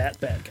is that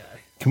bad guy.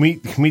 Can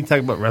we talk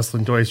about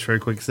wrestling toys for a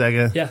quick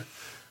second? Yeah.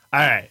 All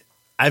right.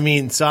 I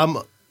mean,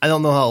 so I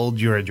don't know how old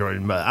you are,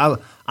 Jordan,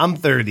 but I'm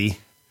 30.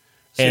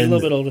 So you're a little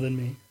bit older than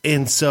me.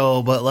 And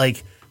so, but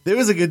like, there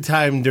was a good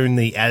time during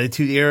the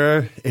Attitude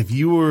Era. If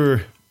you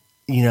were,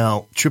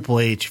 Triple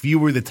H, if you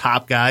were the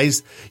top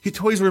guys, your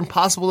toys were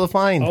impossible to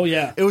find. Oh,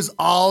 yeah. It was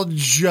all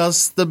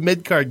just the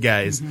mid-card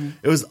guys. Mm-hmm.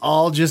 It was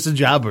all just the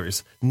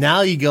jobbers.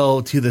 Now you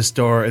go to the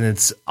store and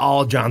it's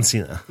all John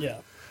Cena. Yeah.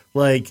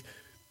 Like,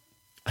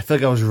 I feel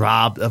like I was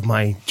robbed of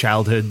my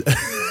childhood.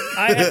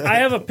 I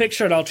have a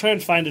picture, and I'll try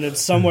and find it.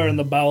 It's somewhere in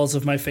the bowels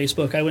of my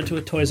Facebook. I went to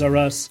a Toys R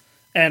Us,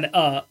 and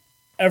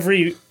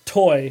every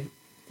toy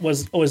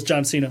was always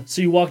John Cena.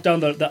 So you walk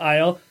down the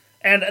aisle,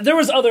 and there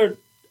was other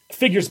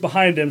figures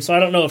behind him, so I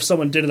don't know if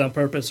someone did it on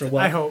purpose or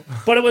what. I hope.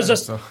 But it was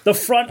just the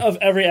front of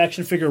every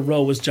action figure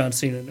row was John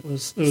Cena. It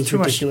was too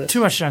ridiculous.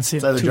 Too much John Cena.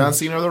 It's either John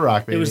Cena or The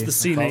Rock, baby. It was the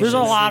Cena. There's a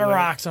lot of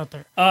rocks out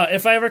there.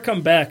 If I ever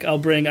come back,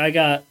 I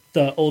got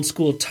the old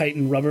school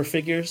Titan rubber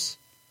figures.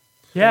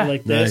 Yeah.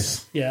 Like this.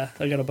 Nice. Yeah,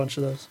 I got a bunch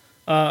of those.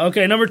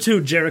 Okay, number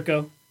 2,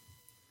 Jericho.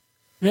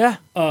 Yeah.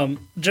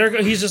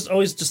 Jericho, he's just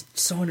always just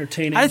so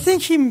entertaining. I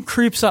think he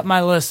creeps up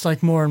my list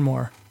like more and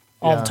more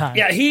all the time.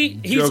 Yeah, he's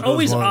Jericho's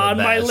always one of the on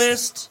my best.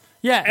 list.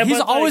 Yeah, And he's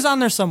but, always like- on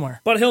there somewhere.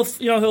 But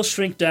he'll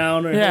shrink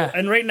down. Or Yeah.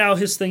 and right now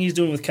his thing he's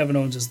doing with Kevin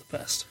Owens is the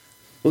best.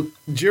 Well,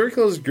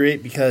 Jericho's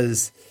great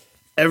because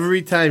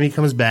every time he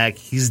comes back,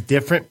 he's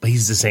different, but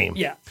he's the same.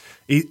 Yeah.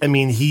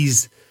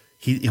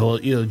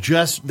 He'll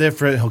dress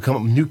different. He'll come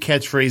up with new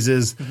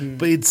catchphrases,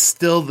 but it's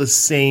still the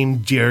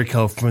same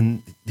Jericho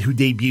from who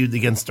debuted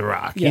against The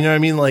Rock. Yeah. You know what I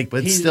mean? Like,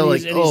 but it's still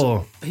like,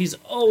 he's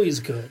always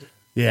good.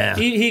 yeah.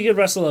 He could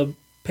wrestle a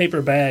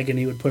paper bag and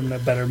he would put him in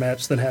a better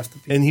match than half the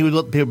people. And he would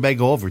let the paper bag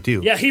go over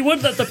too. Yeah, he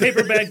would let the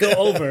paper bag go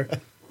over,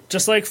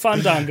 just like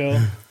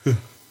Fandango. I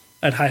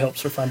had high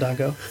hopes for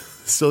Fandango.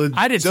 So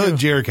I did so too. did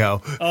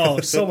Jericho. Oh,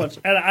 so much.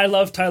 And I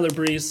love Tyler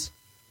Breeze.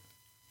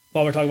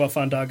 While we're talking about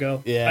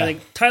Fandango, Yeah. I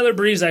think Tyler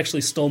Breeze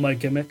actually stole my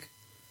gimmick.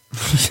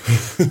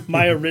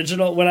 My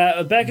original,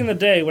 back in the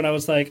day when I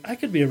was like, I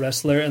could be a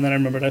wrestler, and then I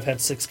remembered I've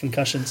had 6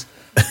 concussions.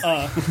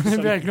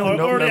 Like, no,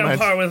 Already never on mind.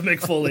 par with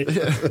Mick Foley.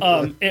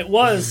 It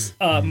was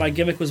my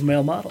gimmick was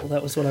male model.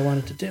 That was what I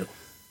wanted to do.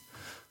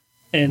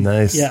 And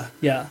Nice.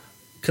 yeah,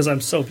 because I'm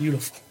so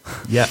beautiful.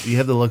 Yeah, you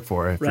have to look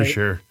for it for Right.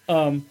 sure.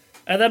 And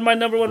then my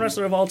number 1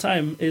 wrestler of all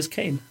time is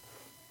Kane.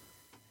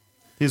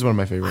 He's one of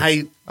my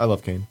favorites. I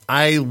love Kane.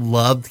 I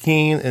loved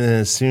Kane, and then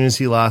as soon as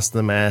he lost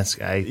the mask,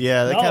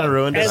 Yeah, that No, kind of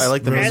ruined it. as- I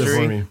like the ruined it for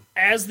mystery. me.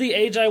 As the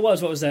age I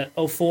was, what was that?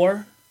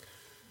 04?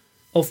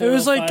 It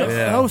was like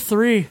 05?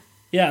 03.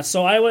 Yeah,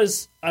 so I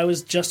was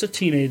just a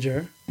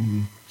teenager.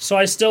 So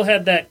I still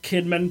had that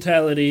kid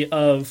mentality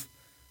of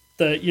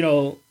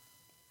the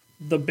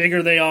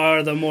bigger they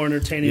are, the more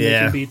entertaining they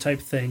Yeah. can be type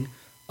thing.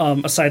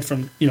 Aside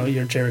from, your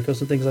Jerichos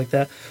and things like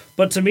that.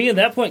 But to me, at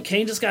that point,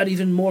 Kane just got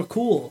even more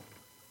cool.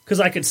 Because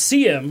I could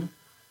see him,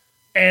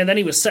 and then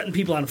he was setting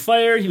people on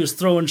fire. He was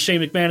throwing Shane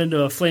McMahon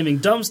into a flaming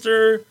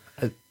dumpster.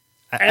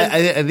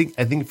 I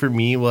think for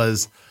me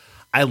was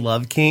I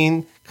love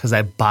Kane because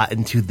I bought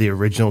into the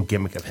original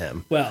gimmick of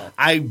him. Well,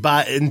 I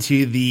bought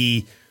into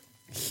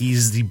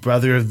he's the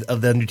brother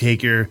of the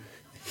Undertaker.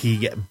 He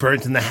get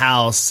burnt in the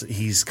house.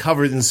 He's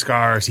covered in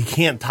scars. He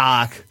can't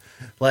talk.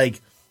 Like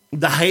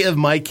the height of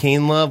my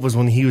Kane love was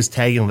when he was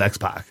tagging with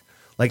X-Pac.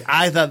 Like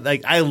I thought,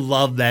 I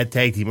loved that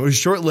tag team. It was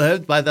short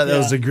lived, but I thought that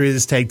was the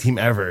greatest tag team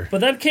ever.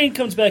 But then Kane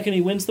comes back and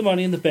he wins the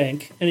Money in the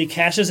Bank, and he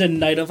cashes in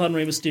Night of on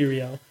Rey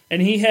Mysterio,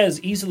 and he has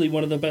easily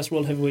one of the best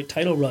World Heavyweight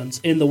title runs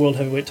in the World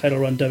Heavyweight title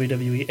run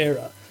WWE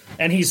era.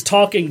 And he's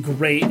talking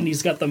great, and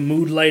he's got the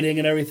mood lighting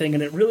and everything,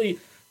 and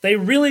they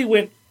really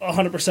went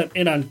 100%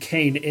 in on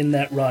Kane in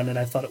that run, and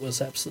I thought it was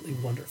absolutely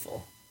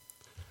wonderful.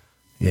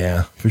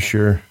 Yeah, for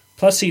sure.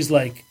 Plus, he's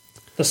like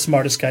the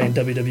smartest guy in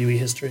WWE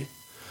history.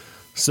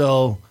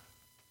 So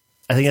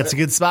I think that's a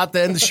good spot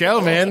to end the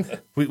show, man.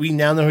 We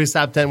now know who's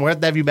top 10. We're going to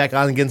have to have you back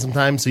on again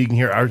sometime so you can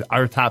hear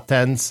our top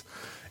 10s,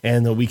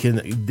 and we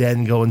can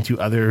then go into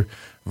other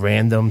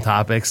random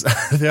topics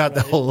throughout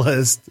the whole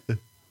list.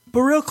 But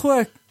real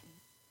quick,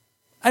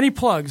 Any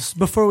plugs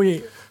before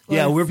we?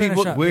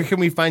 Where can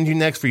we find you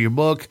next for your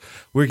book?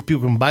 Where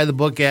people can buy the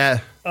book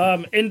at?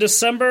 In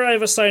December, I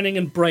have a signing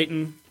in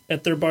Brighton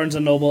at their Barnes &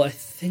 Noble. I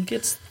think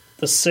it's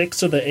the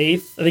 6th or the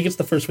 8th. I think it's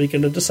the first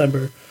weekend of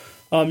December.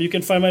 You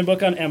can find my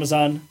book on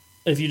Amazon.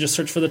 If you just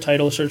search for the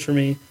title, search for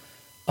me.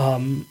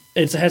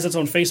 It has its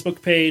own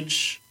Facebook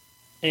page.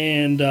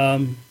 And,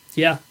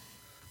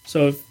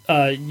 So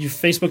you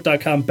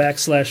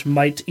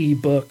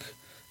facebook.com/mightybook,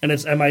 and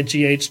it's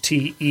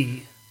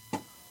MIGHTE.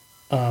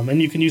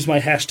 And you can use my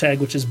hashtag,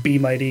 which is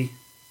BeMighty.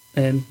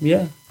 And,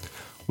 yeah.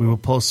 We will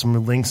post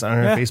some links on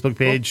our Facebook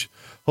page.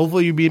 Cool.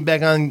 Hopefully you'll be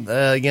back on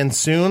again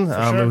soon.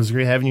 Sure. It was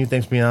great having you.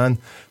 Thanks for being on.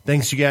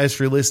 Thanks, you guys,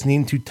 for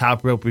listening to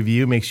Top Rope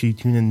Review. Make sure you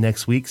tune in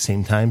next week,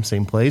 same time,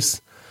 same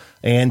place.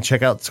 And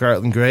check out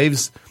Scarlet and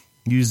Graves.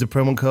 Use the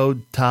promo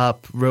code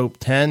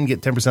TOPROPE10.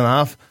 Get 10%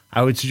 off.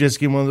 I would suggest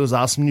getting one of those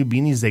awesome new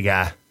beanies they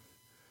got.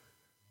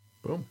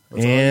 Boom.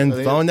 And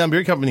Falling Down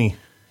Beer Company.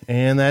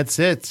 And that's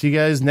it. See you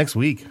guys next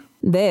week.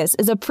 This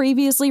is a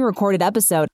previously recorded episode